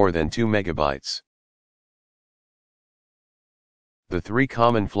 bytes to more than 2 megabytes. The three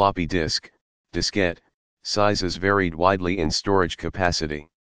common floppy diskette sizes varied widely in storage capacity.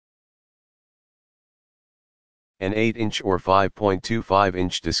 An 8-inch or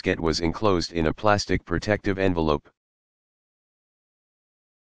 5.25-inch diskette was enclosed in a plastic protective envelope,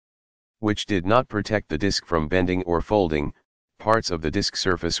 which did not protect the disk from bending or folding. Parts of the disk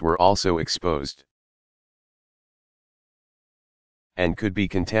surface were also exposed and could be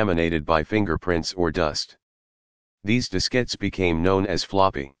contaminated by fingerprints or dust. These diskettes became known as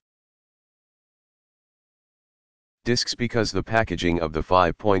floppy disks because the packaging of the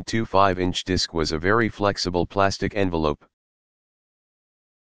 5.25-inch disk was a very flexible plastic envelope.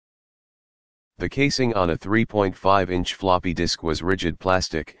 The casing on a 3.5-inch floppy disk was rigid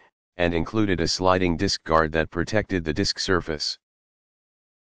plastic, and included a sliding disk guard that protected the disk surface,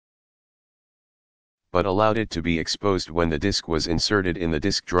 but allowed it to be exposed when the disk was inserted in the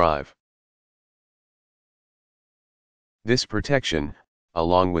disk drive. This protection,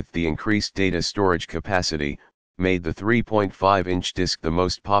 along with the increased data storage capacity, made the 3.5-inch disk the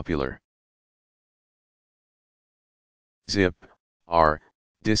most popular. ZIP/R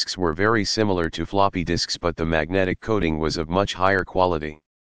disks were very similar to floppy disks, but the magnetic coating was of much higher quality.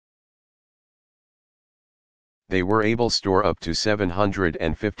 They were able to store up to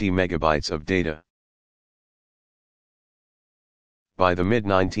 750 megabytes of data. By the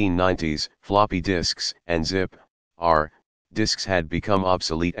mid-1990s, floppy disks and ZIP/R disks had become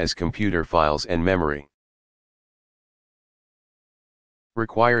obsolete as computer files and memory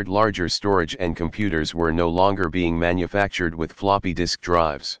required larger storage, and computers were no longer being manufactured with floppy disk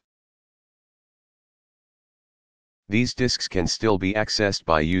drives. These disks can still be accessed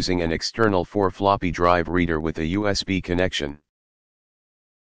by using an external 4-floppy drive reader with a USB connection.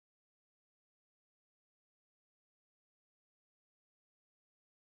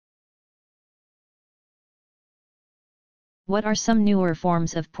 What are some newer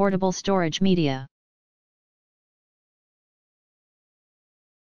forms of portable storage media?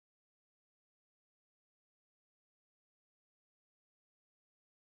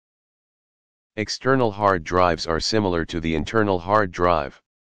 External hard drives are similar to the internal hard drive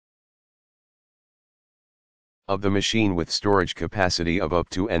of the machine with storage capacity of up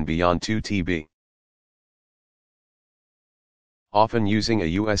to and beyond 2 TB. Often using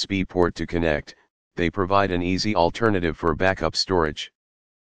a USB port to connect, they provide an easy alternative for backup storage.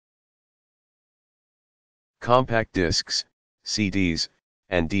 Compact discs, CDs,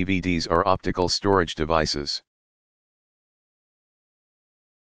 and DVDs are optical storage devices.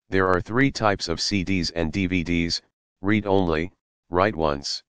 There are three types of CDs and DVDs: read-only,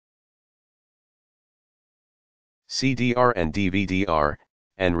 write-once, CDR and DVD-R,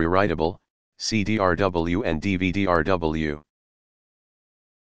 and rewritable, CDRW and DVD-RW.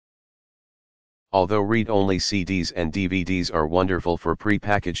 Although read-only CDs and DVDs are wonderful for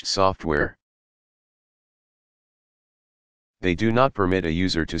pre-packaged software, they do not permit a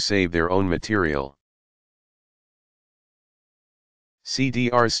user to save their own material.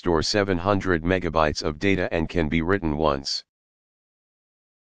 CDRs store 700 megabytes of data and can be written once.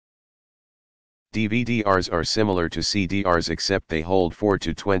 DVD-Rs are similar to CDRs except they hold 4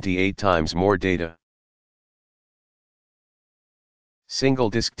 to 28 times more data.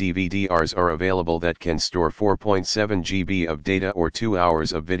 Single-disc DVD-Rs are available that can store 4.7 GB of data or 2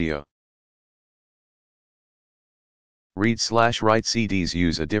 hours of video. Read/write CDs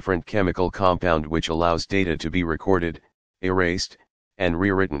use a different chemical compound which allows data to be recorded, erased, and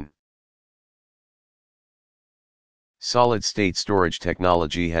rewritten. Solid-state storage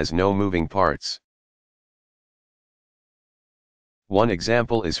technology has no moving parts. One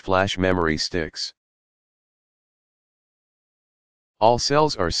example is flash memory sticks. All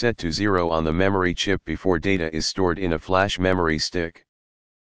cells are set to 0 on the memory chip before data is stored in a flash memory stick.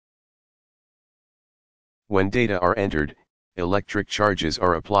 When data are entered, electric charges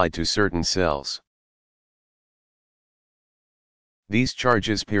are applied to certain cells. These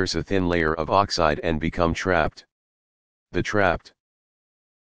charges pierce a thin layer of oxide and become trapped. The trapped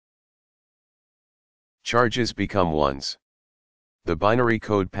charges become ones. The binary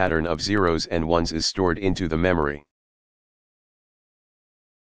code pattern of zeros and ones is stored into the memory.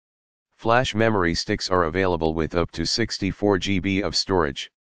 Flash memory sticks are available with up to 64 GB of storage,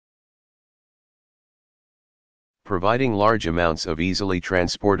 providing large amounts of easily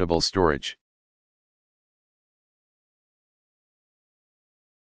transportable storage.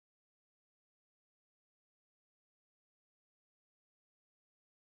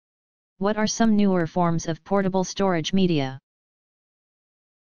 What are some newer forms of portable storage media?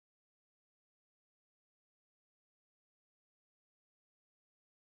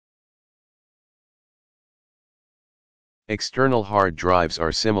 External hard drives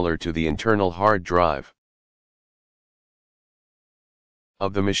are similar to the internal hard drive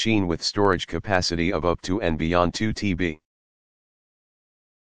of the machine with storage capacity of up to and beyond 2 TB.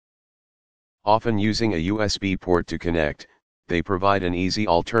 Often using a USB port to connect, they provide an easy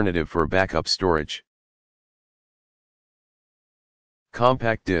alternative for backup storage.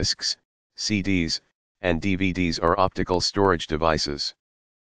 Compact discs, CDs, and DVDs are optical storage devices.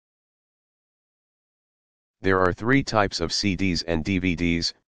 There are three types of CDs and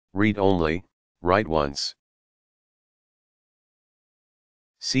DVDs: read-only, write-once,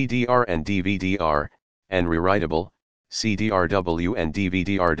 CDR and DVD-R, and rewritable, CDRW and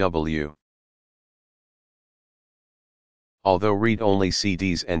DVD-RW. Although read-only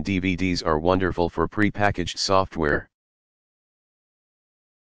CDs and DVDs are wonderful for pre-packaged software,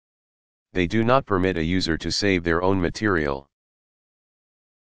 they do not permit a user to save their own material.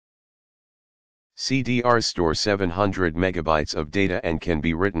 CDRs store 700 megabytes of data and can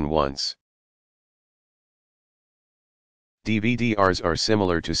be written once. DVD-Rs are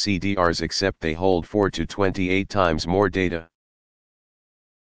similar to CDRs except they hold 4 to 28 times more data.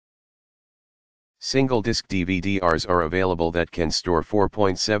 Single-disc DVD-Rs are available that can store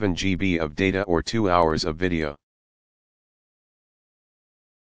 4.7 GB of data or 2 hours of video.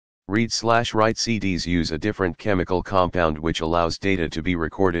 Read/write CDs use a different chemical compound which allows data to be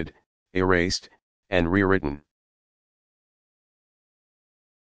recorded, erased, and rewritten.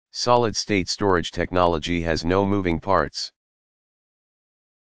 Solid-state storage technology has no moving parts.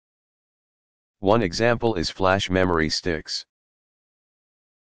 One example is flash memory sticks.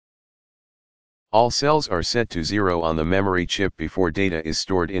 All cells are set to 0 on the memory chip before data is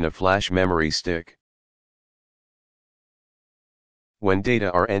stored in a flash memory stick. When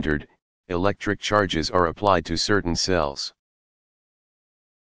data are entered, electric charges are applied to certain cells.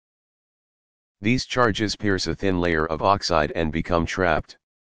 These charges pierce a thin layer of oxide and become trapped.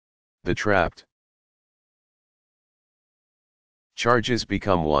 The trapped charges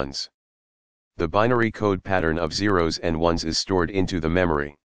become ones. The binary code pattern of zeros and ones is stored into the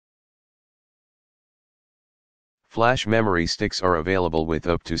memory. Flash memory sticks are available with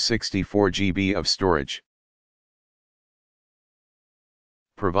up to 64 GB of storage,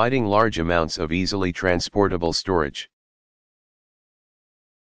 providing large amounts of easily transportable storage.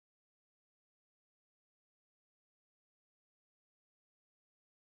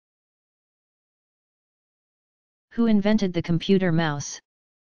 Who invented the computer mouse?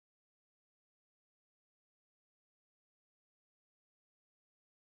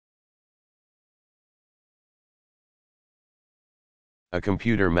 A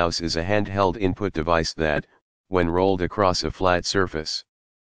computer mouse is a handheld input device that, when rolled across a flat surface,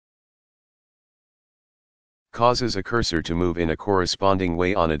 causes a cursor to move in a corresponding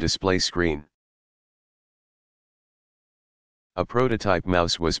way on a display screen. A prototype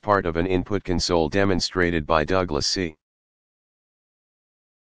mouse was part of an input console demonstrated by Douglas C.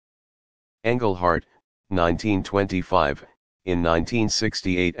 Engelhardt, 1925, in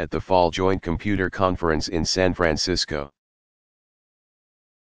 1968 at the Fall Joint Computer Conference in San Francisco.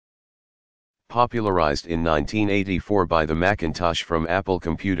 Popularized in 1984 by the Macintosh from Apple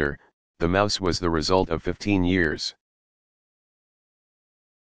Computer, the mouse was the result of 15 years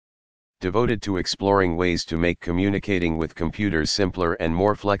devoted to exploring ways to make communicating with computers simpler and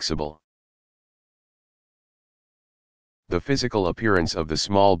more flexible. The physical appearance of the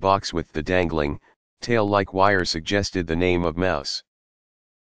small box with the dangling, tail-like wire suggested the name of mouse.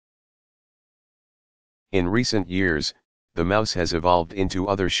 In recent years, the mouse has evolved into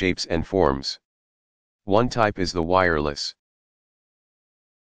other shapes and forms. One type is the wireless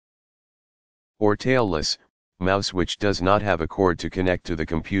or tailless mouse, which does not have a cord to connect to the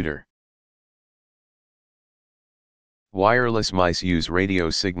computer. Wireless mice use radio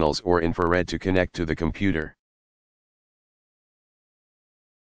signals or infrared to connect to the computer.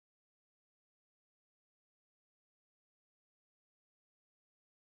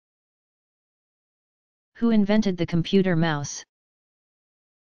 Who invented the computer mouse?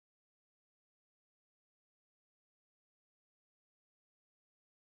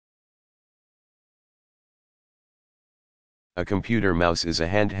 A computer mouse is a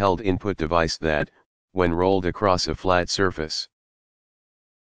handheld input device that, when rolled across a flat surface,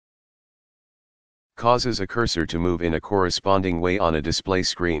 causes a cursor to move in a corresponding way on a display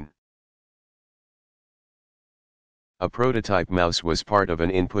screen. A prototype mouse was part of an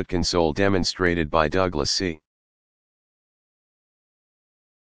input console demonstrated by Douglas C.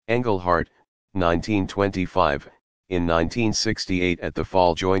 Engelhardt, 1925, in 1968 at the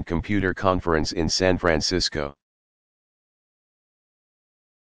Fall Joint Computer Conference in San Francisco.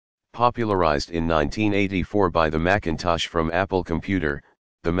 Popularized in 1984 by the Macintosh from Apple Computer,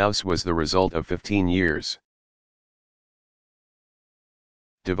 the mouse was the result of 15 years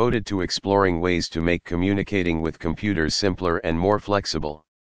devoted to exploring ways to make communicating with computers simpler and more flexible.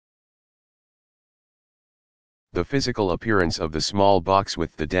 The physical appearance of the small box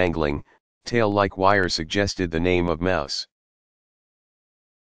with the dangling, tail-like wire suggested the name of mouse.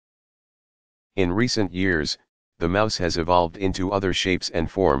 In recent years, the mouse has evolved into other shapes and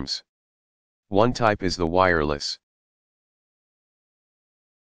forms. One type is the wireless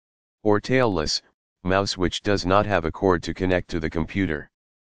or tailless mouse, which does not have a cord to connect to the computer.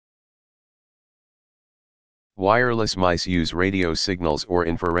 Wireless mice use radio signals or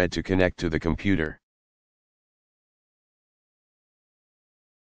infrared to connect to the computer.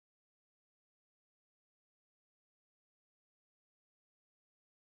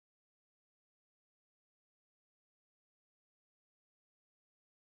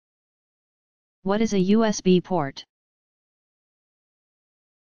 What is a USB port?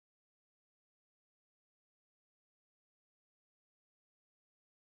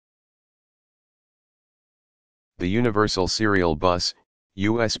 The Universal Serial Bus,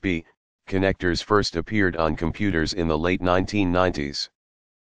 USB, connectors first appeared on computers in the late 1990s.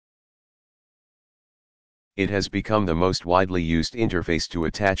 It has become the most widely used interface to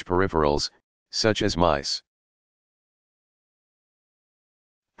attach peripherals, such as mice,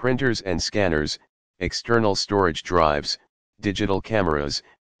 printers and scanners, external storage drives, digital cameras,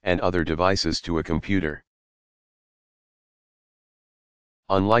 and other devices to a computer.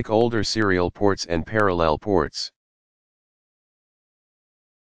 Unlike older serial ports and parallel ports,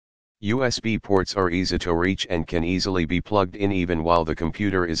 USB ports are easy to reach and can easily be plugged in even while the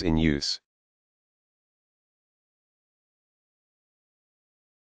computer is in use.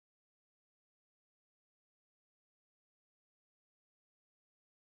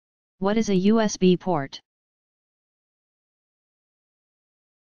 What is a USB port?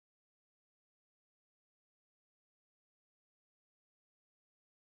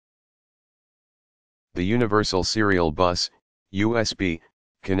 The Universal Serial Bus, USB,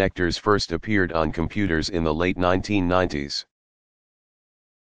 Connectors first appeared on computers in the late 1990s.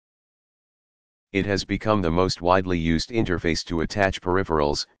 It has become the most widely used interface to attach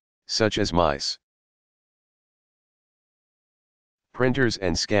peripherals, such as mice, printers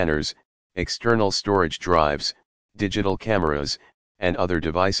and scanners, external storage drives, digital cameras, and other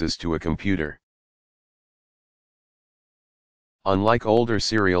devices to a computer. Unlike older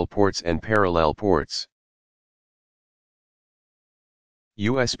serial ports and parallel ports,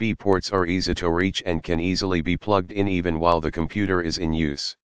 USB ports are easy to reach and can easily be plugged in even while the computer is in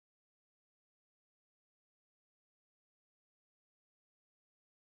use.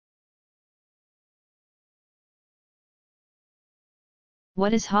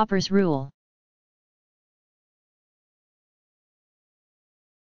 What is Hopper's rule?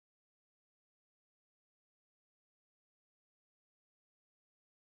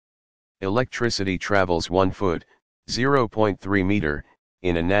 Electricity travels 1 foot, 0.3 meter,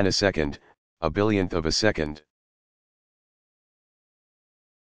 in a nanosecond, a billionth of a second.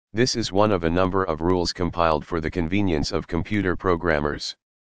 This is one of a number of rules compiled for the convenience of computer programmers.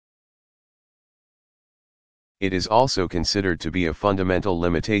 It is also considered to be a fundamental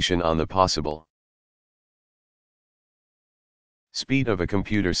limitation on the possible speed of a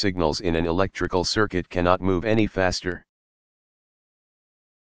computer. Signals in an electrical circuit cannot move any faster.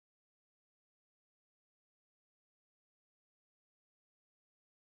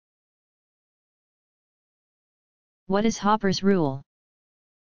 What is Hopper's rule?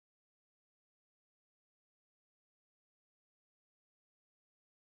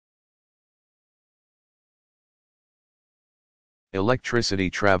 Electricity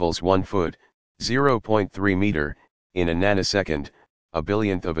travels 1 foot, 0.3 meter, in a nanosecond, a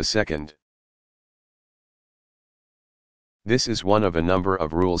billionth of a second. This is one of a number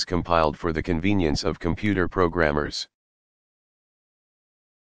of rules compiled for the convenience of computer programmers.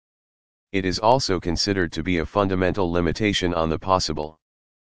 It is also considered to be a fundamental limitation on the possible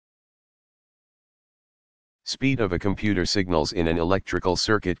speed of a computer. Signals in an electrical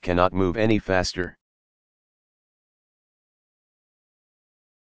circuit cannot move any faster.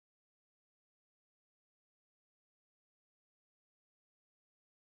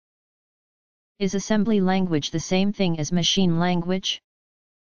 Is assembly language the same thing as machine language?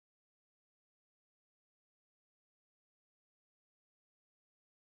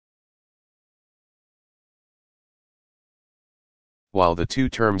 While the two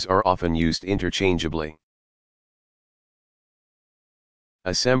terms are often used interchangeably,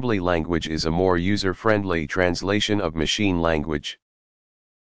 assembly language is a more user-friendly translation of machine language.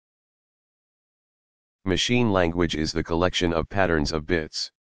 Machine language is the collection of patterns of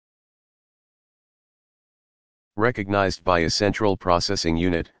bits recognized by a central processing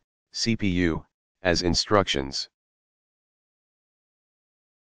unit, CPU, as instructions.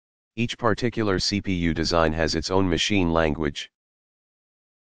 Each particular CPU design has its own machine language.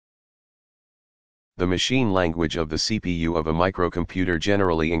 The machine language of the CPU of a microcomputer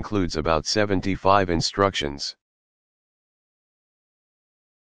generally includes about 75 instructions.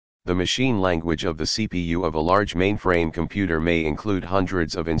 The machine language of the CPU of a large mainframe computer may include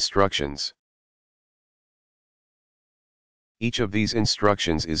hundreds of instructions. Each of these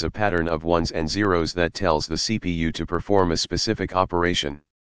instructions is a pattern of ones and zeros that tells the CPU to perform a specific operation.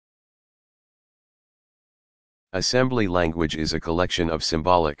 Assembly language is a collection of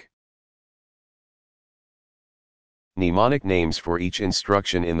symbolic, mnemonic names for each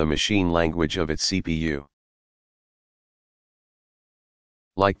instruction in the machine language of its CPU.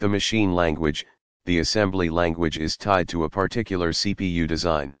 Like the machine language, the assembly language is tied to a particular CPU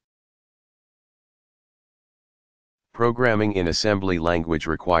design. Programming in assembly language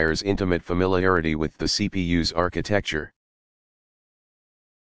requires intimate familiarity with the CPU's architecture.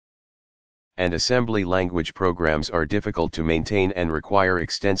 And assembly language programs are difficult to maintain and require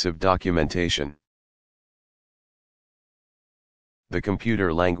extensive documentation. The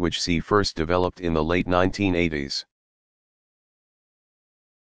computer language C first developed in the late 1980s.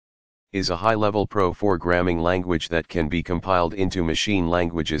 Is a high-level programming language that can be compiled into machine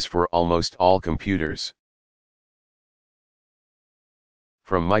languages for almost all computers.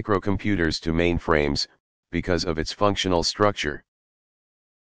 From microcomputers to mainframes, because of its functional structure.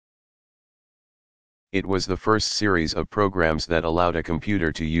 It was the first series of programs that allowed a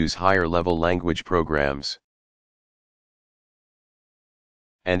computer to use higher-level language programs.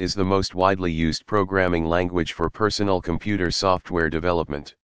 And is the most widely used programming language for personal computer software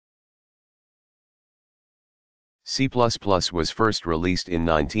development. C++ was first released in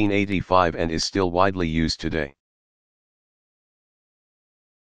 1985 and is still widely used today.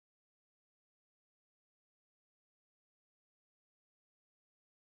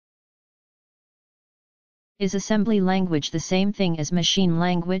 Is assembly language the same thing as machine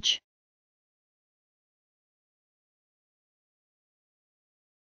language?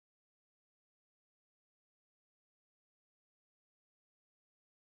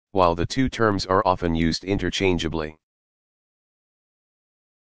 While the two terms are often used interchangeably,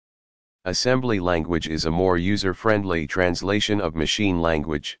 assembly language is a more user-friendly translation of machine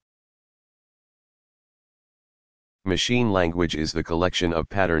language. Machine language is the collection of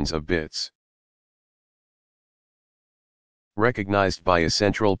patterns of bits, recognized by a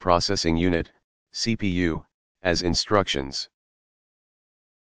central processing unit, CPU, as instructions.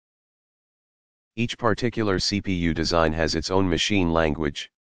 Each particular CPU design has its own machine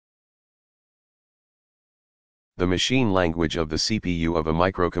language. The machine language of the CPU of a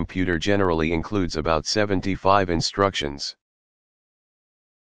microcomputer generally includes about 75 instructions.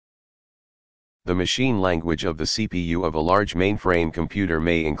 The machine language of the CPU of a large mainframe computer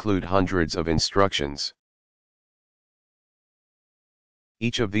may include hundreds of instructions.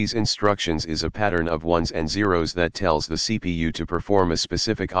 Each of these instructions is a pattern of ones and zeros that tells the CPU to perform a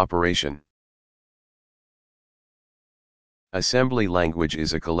specific operation. Assembly language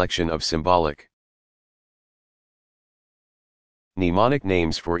is a collection of symbolic, mnemonic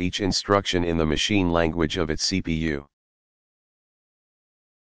names for each instruction in the machine language of its CPU.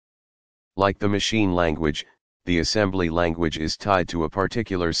 Like the machine language, the assembly language is tied to a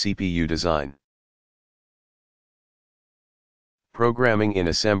particular CPU design. Programming in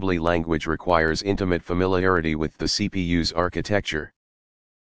assembly language requires intimate familiarity with the CPU's architecture.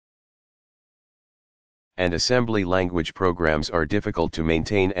 And assembly language programs are difficult to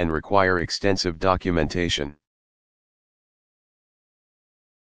maintain and require extensive documentation.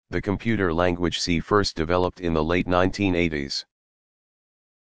 The computer language C first developed in the late 1980s.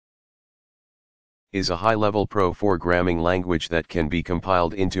 Is a high-level programming language that can be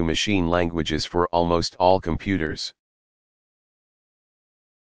compiled into machine languages for almost all computers.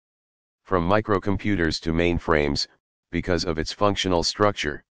 From microcomputers to mainframes, because of its functional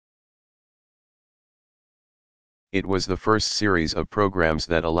structure. It was the first series of programs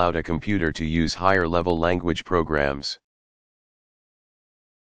that allowed a computer to use higher-level language programs.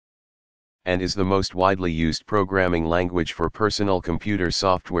 And is the most widely used programming language for personal computer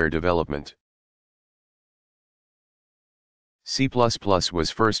software development. C++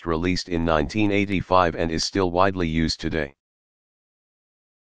 was first released in 1985 and is still widely used today.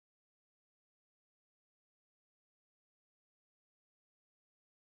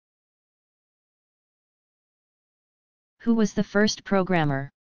 Who was the first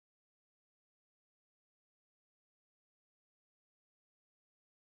programmer?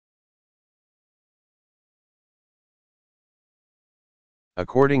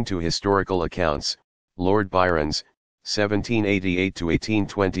 According to historical accounts, Lord Byron's,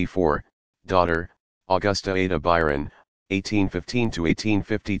 1788–1824, daughter, Augusta Ada Byron,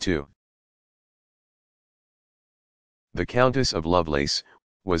 1815–1852. The Countess of Lovelace,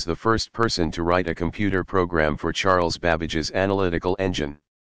 was the first person to write a computer program for Charles Babbage's analytical engine.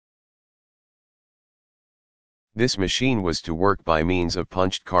 This machine was to work by means of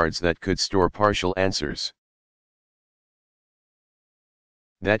punched cards that could store partial answers.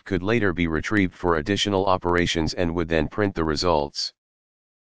 That could later be retrieved for additional operations and would then print the results.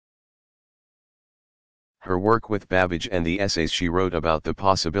 Her work with Babbage and the essays she wrote about the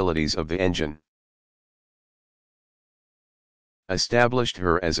possibilities of the engine established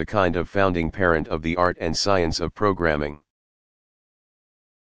her as a kind of founding parent of the art and science of programming.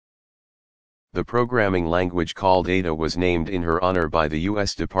 The programming language called Ada was named in her honor by the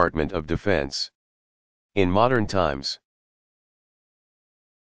U.S. Department of Defense. In modern times,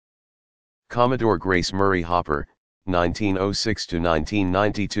 Commodore Grace Murray Hopper,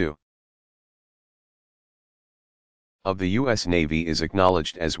 1906–1992. Of the U.S. Navy is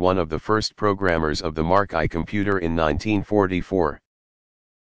acknowledged as one of the first programmers of the Mark I computer in 1944.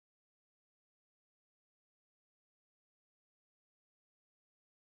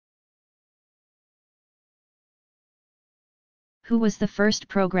 Who was the first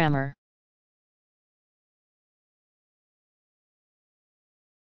programmer?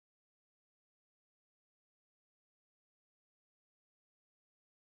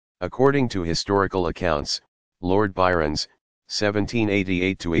 According to historical accounts, Lord Byron's,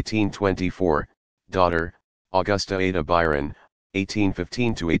 1788–1824, daughter, Augusta Ada Byron,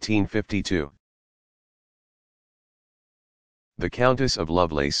 1815–1852. The Countess of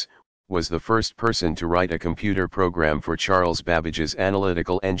Lovelace, was the first person to write a computer program for Charles Babbage's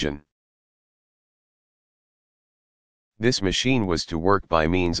analytical engine. This machine was to work by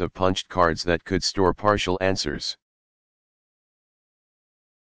means of punched cards that could store partial answers.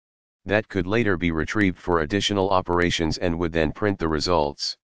 that could later be retrieved for additional operations and would then print the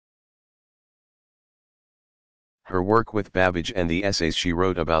results. Her work with Babbage and the essays she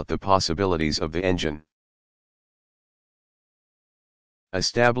wrote about the possibilities of the engine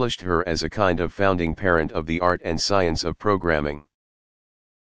established her as a kind of founding parent of the art and science of programming.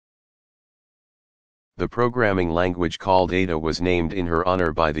 The programming language called Ada was named in her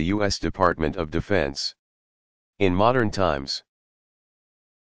honor by the U.S. Department of Defense. In modern times,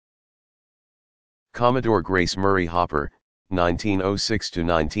 Commodore Grace Murray Hopper, 1906 to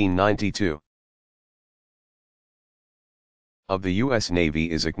 1992. Of the U.S. Navy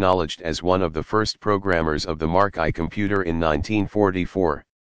is acknowledged as one of the first programmers of the Mark I computer in 1944.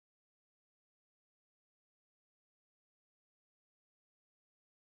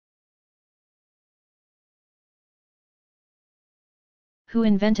 Who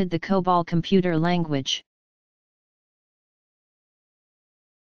invented the COBOL computer language?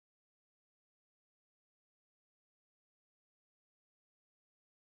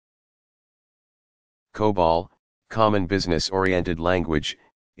 COBOL, Common Business-Oriented Language,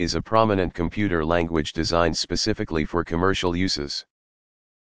 is a prominent computer language designed specifically for commercial uses.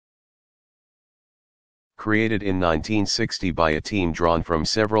 Created in 1960 by a team drawn from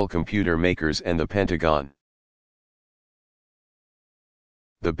several computer makers and the Pentagon.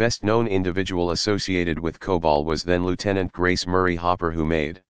 The best-known individual associated with COBOL was then Lieutenant Grace Murray Hopper, who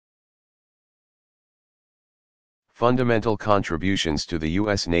made fundamental contributions to the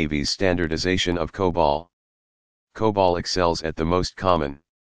U.S. Navy's standardization of COBOL. COBOL excels at the most common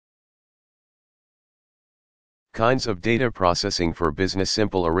kinds of data processing for business,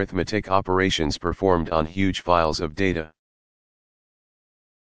 simple arithmetic operations performed on huge files of data.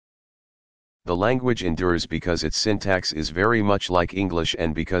 The language endures because its syntax is very much like English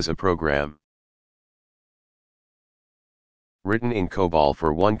and because a program written in COBOL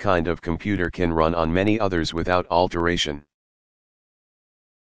for one kind of computer can run on many others without alteration.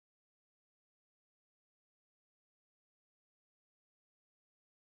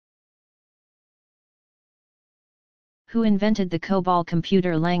 Who invented the COBOL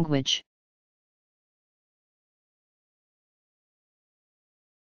computer language?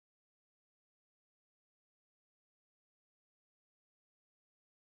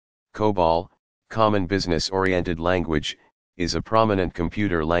 COBOL, Common Business-Oriented Language, is a prominent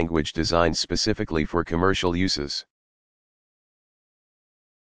computer language designed specifically for commercial uses.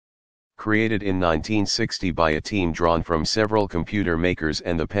 Created in 1960 by a team drawn from several computer makers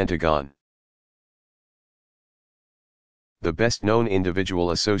and the Pentagon. The best-known individual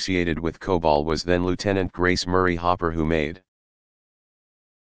associated with COBOL was then Lieutenant Grace Murray Hopper, who made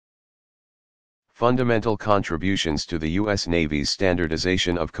fundamental contributions to the U.S. Navy's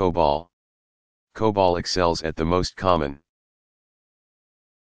standardization of COBOL. COBOL excels at the most common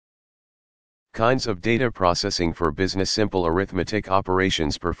kinds of data processing for business, simple arithmetic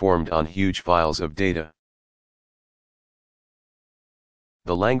operations performed on huge files of data.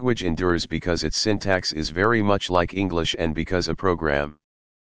 The language endures because its syntax is very much like English and because a program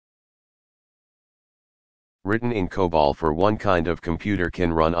written in COBOL for one kind of computer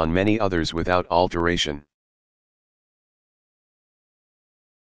can run on many others without alteration.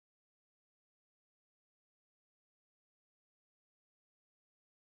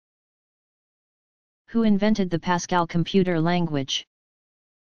 Who invented the Pascal computer language?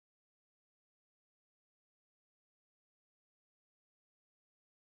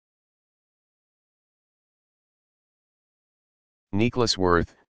 Nicholas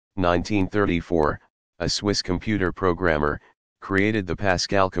Wirth, 1934, a Swiss computer programmer, created the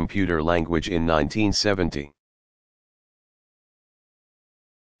Pascal computer language in 1970.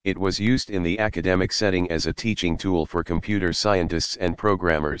 It was used in the academic setting as a teaching tool for computer scientists and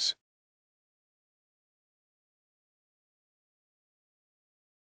programmers.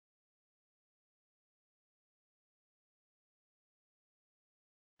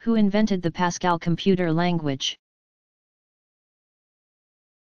 Who invented the Pascal computer language?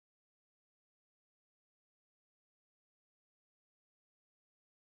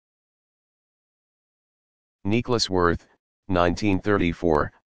 Nicholas Wirth,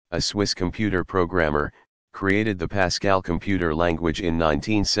 1934, a Swiss computer programmer, created the Pascal computer language in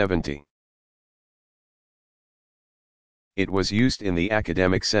 1970. It was used in the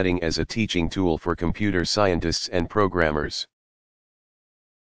academic setting as a teaching tool for computer scientists and programmers.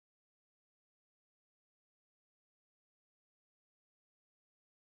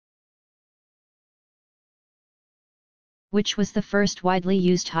 Which was the first widely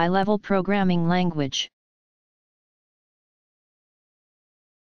used high-level programming language?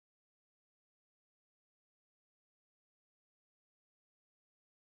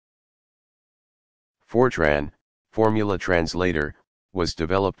 Fortran, Formula Translator, was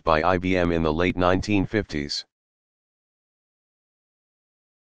developed by IBM in the late 1950s.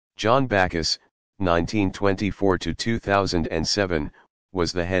 John Backus, 1924 to 2007,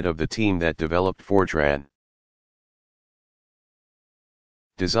 was the head of the team that developed Fortran.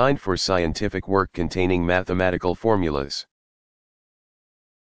 Designed for scientific work containing mathematical formulas.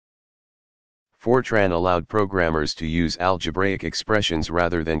 Fortran allowed programmers to use algebraic expressions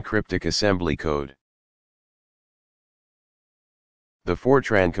rather than cryptic assembly code. The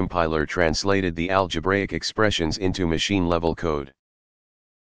Fortran compiler translated the algebraic expressions into machine-level code.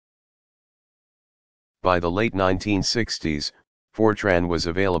 By the late 1960s, Fortran was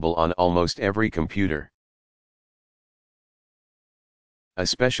available on almost every computer,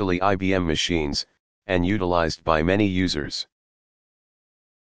 especially IBM machines, and utilized by many users.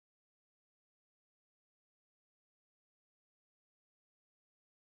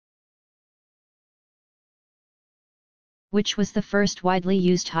 Which was the first widely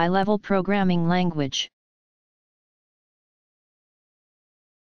used high-level programming language?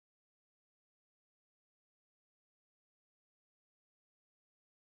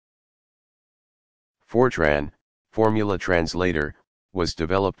 Fortran, Formula Translator, was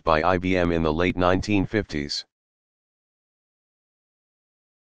developed by IBM in the late 1950s.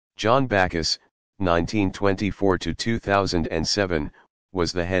 John Backus, 1924 to 2007,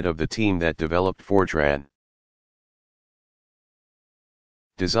 was the head of the team that developed Fortran.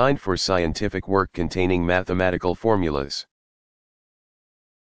 Designed for scientific work containing mathematical formulas.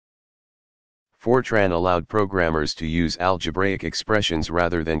 Fortran allowed programmers to use algebraic expressions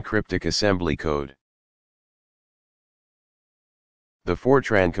rather than cryptic assembly code. The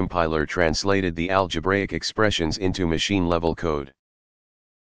Fortran compiler translated the algebraic expressions into machine-level code.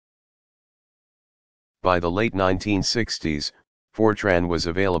 By the late 1960s, Fortran was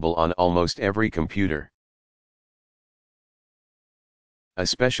available on almost every computer,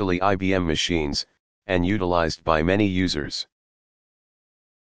 especially IBM machines, and utilized by many users.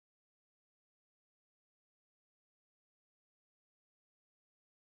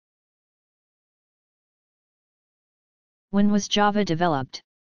 When was Java developed?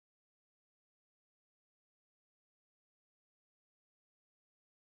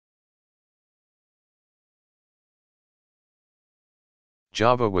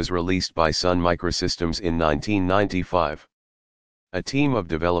 Java was released by Sun Microsystems in 1995. A team of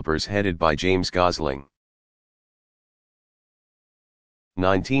developers headed by James Gosling.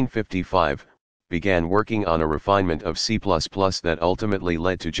 1955, began working on a refinement of C++ that ultimately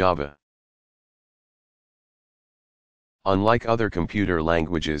led to Java. Unlike other computer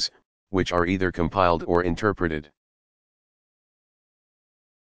languages, which are either compiled or interpreted,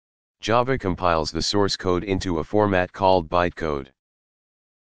 Java compiles the source code into a format called bytecode.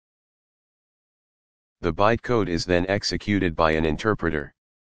 The bytecode is then executed by an interpreter.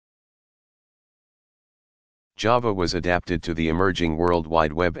 Java was adapted to the emerging World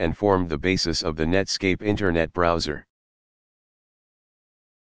Wide Web and formed the basis of the Netscape Internet browser.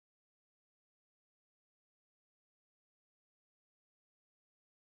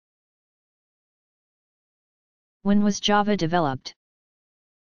 When was Java developed?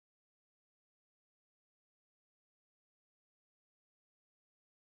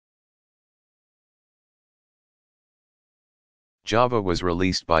 Java was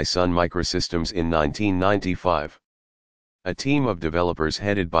released by Sun Microsystems in 1995. A team of developers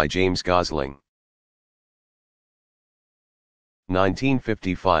headed by James Gosling.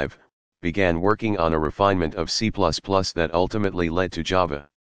 1955, began working on a refinement of C++ that ultimately led to Java.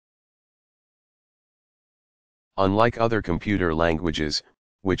 Unlike other computer languages,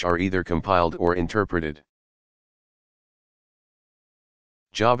 which are either compiled or interpreted,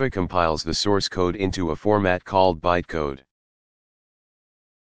 Java compiles the source code into a format called bytecode.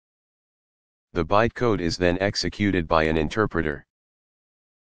 The bytecode is then executed by an interpreter.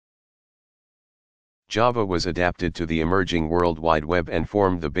 Java was adapted to the emerging World Wide Web and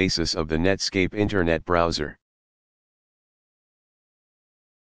formed the basis of the Netscape Internet browser.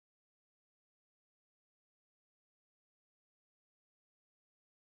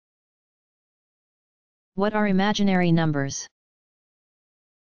 What are imaginary numbers?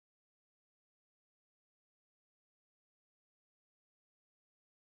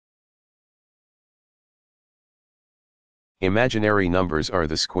 Imaginary numbers are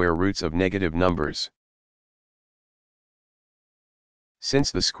the square roots of negative numbers.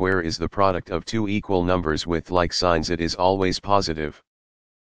 Since the square is the product of two equal numbers with like signs, it is always positive.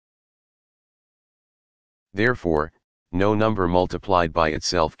 Therefore, no number multiplied by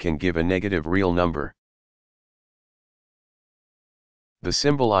itself can give a negative real number. The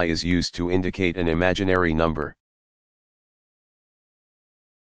symbol I is used to indicate an imaginary number.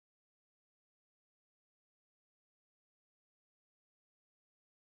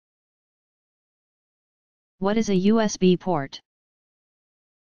 What is a USB port?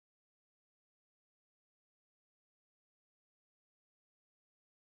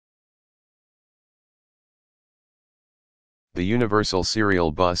 The Universal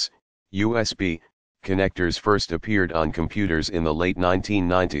Serial Bus, USB, connectors first appeared on computers in the late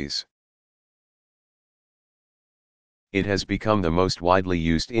 1990s. It has become the most widely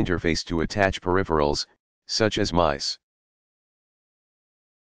used interface to attach peripherals, such as mice,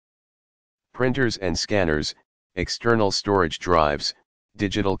 printers and scanners, external storage drives,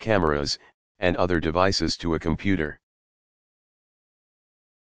 digital cameras, and other devices to a computer.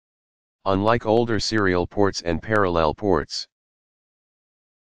 Unlike older serial ports and parallel ports,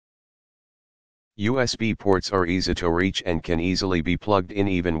 USB ports are easy to reach and can easily be plugged in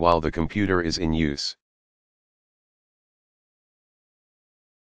even while the computer is in use.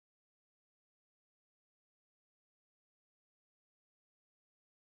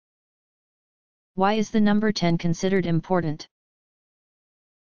 Why is the number 10 considered important?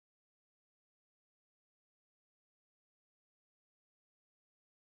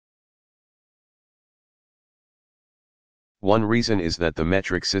 One reason is that the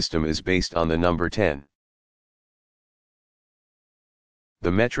metric system is based on the number 10.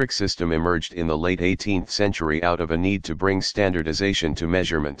 The metric system emerged in the late 18th century out of a need to bring standardization to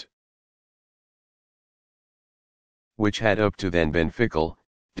measurement, which had up to then been fickle,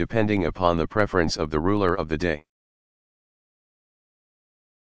 depending upon the preference of the ruler of the day.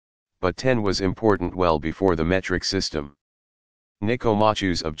 But 10 was important well before the metric system.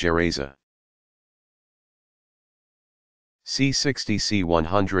 Nicomachus of Gerasa, c. 60 c.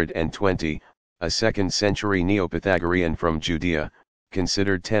 120, a 2nd century Neo-Pythagorean from Judea,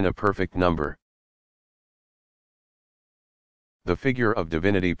 considered 10 a perfect number. The figure of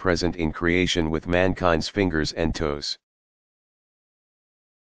divinity present in creation with mankind's fingers and toes.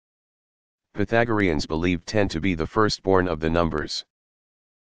 Pythagoreans believed 10 to be the firstborn of the numbers,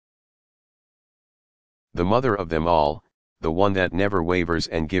 the mother of them all, the one that never wavers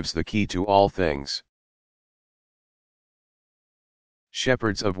and gives the key to all things.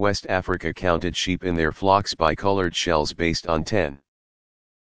 Shepherds of West Africa counted sheep in their flocks by colored shells based on 10.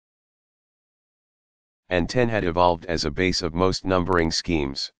 And 10 had evolved as a base of most numbering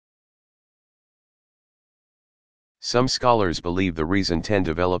schemes. Some scholars believe the reason 10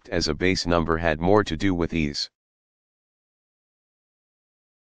 developed as a base number had more to do with ease.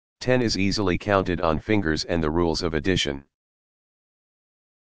 10 is easily counted on fingers and the rules of addition,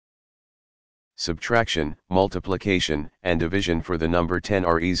 subtraction, multiplication, and division for the number 10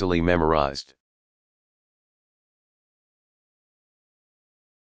 are easily memorized.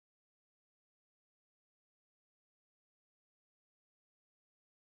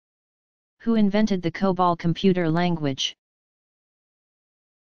 Who invented the COBOL computer language?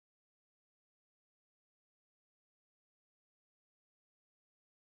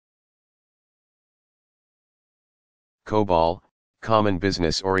 COBOL, Common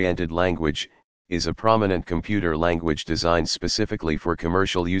Business-Oriented Language, is a prominent computer language designed specifically for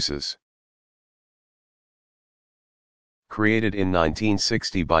commercial uses. Created in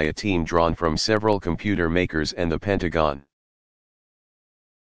 1960 by a team drawn from several computer makers and the Pentagon.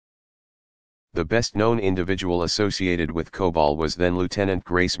 The best-known individual associated with COBOL was then Lieutenant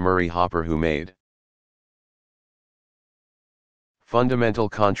Grace Murray Hopper, who made fundamental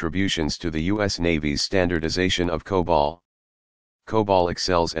contributions to the U.S. Navy's standardization of COBOL. COBOL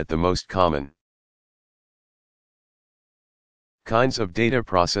excels at the most common kinds of data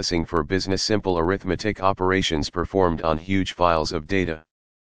processing for business, simple arithmetic operations performed on huge files of data.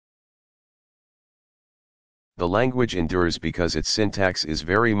 The language endures because its syntax is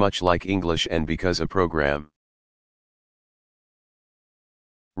very much like English and because a program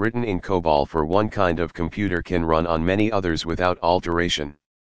written in COBOL for one kind of computer can run on many others without alteration.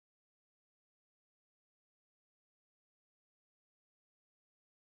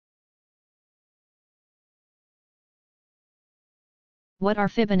 What are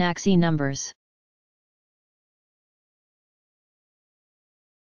Fibonacci numbers?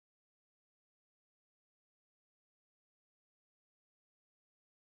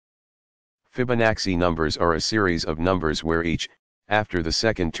 Fibonacci numbers are a series of numbers where each, after the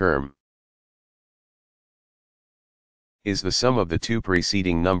second term, is the sum of the two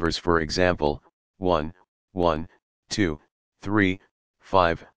preceding numbers, for example, 1, 1, 2, 3,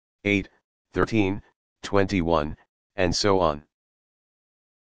 5, 8, 13, 21, and so on.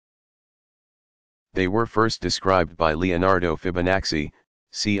 They were first described by Leonardo Fibonacci,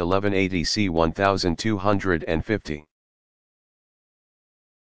 c. 1180 c. 1250.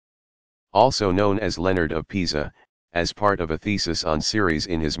 Also known as Leonard of Pisa, as part of a thesis on series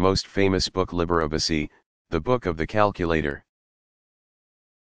in his most famous book Liber Abaci, the Book of the Calculator.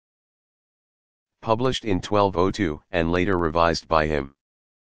 Published in 1202 and later revised by him.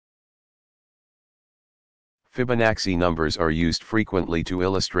 Fibonacci numbers are used frequently to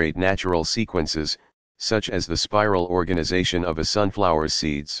illustrate natural sequences, such as the spiral organization of a sunflower's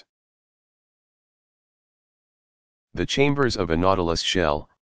seeds. The chambers of a nautilus shell,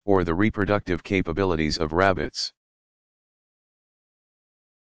 or the reproductive capabilities of rabbits.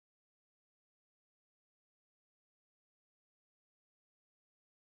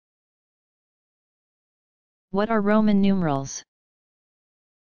 What are Roman numerals?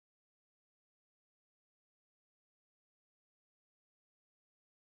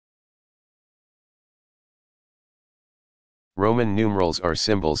 Roman numerals are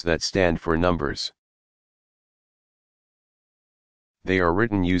symbols that stand for numbers. They are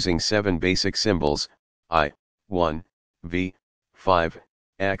written using 7 basic symbols: I, 1, V, 5,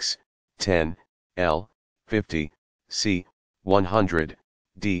 X, 10, L, 50, C, 100,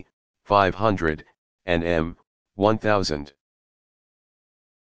 D, 500, and M, 1000.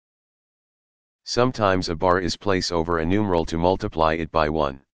 Sometimes a bar is placed over a numeral to multiply it by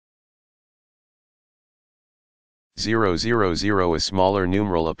 1. 000, a smaller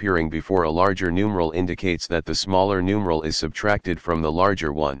numeral appearing before a larger numeral indicates that the smaller numeral is subtracted from the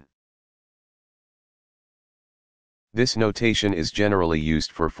larger one. This notation is generally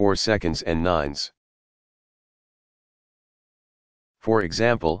used for 4 seconds and nines. For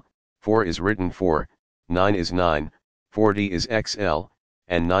example, 4 is written 4, 9 is 9, 40 is XL,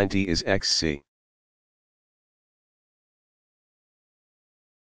 and 90 is XC.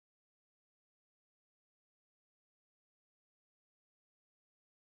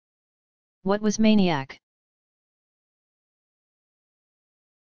 What was maniac?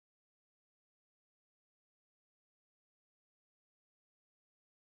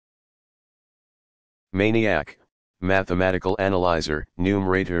 Maniac, mathematical analyzer,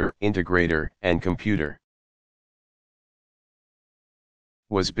 numerator, integrator, and computer.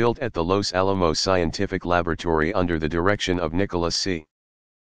 Was built at the Los Alamos Scientific Laboratory under the direction of Nicholas C.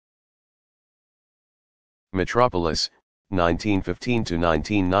 Metropolis, 1915 to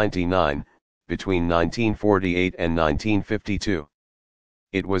 1999, between 1948 and 1952.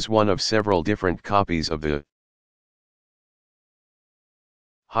 It was one of several different copies of the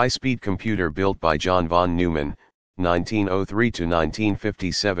high-speed computer built by John von Neumann, 1903 to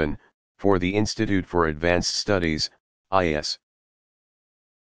 1957, for the Institute for Advanced Studies, IS.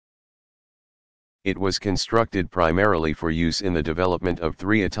 It was constructed primarily for use in the development of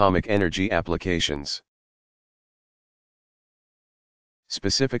 3 atomic energy applications.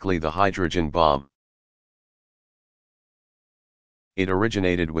 Specifically the hydrogen bomb. It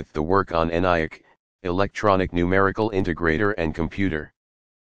originated with the work on ENIAC, electronic numerical integrator and computer.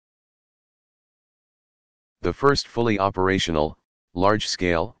 The first fully operational,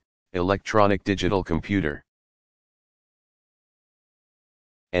 large-scale, electronic digital computer.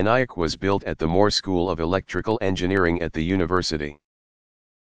 ENIAC was built at the Moore School of Electrical Engineering at the University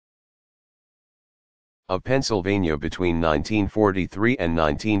of Pennsylvania between 1943 and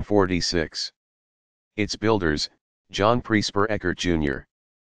 1946. Its builders, John Presper Eckert Jr.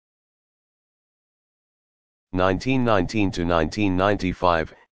 1919 to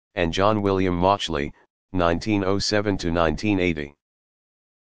 1995, and John William Mauchly, 1907 to 1980.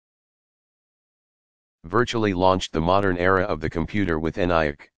 Virtually launched the modern era of the computer with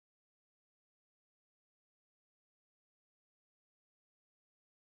ENIAC.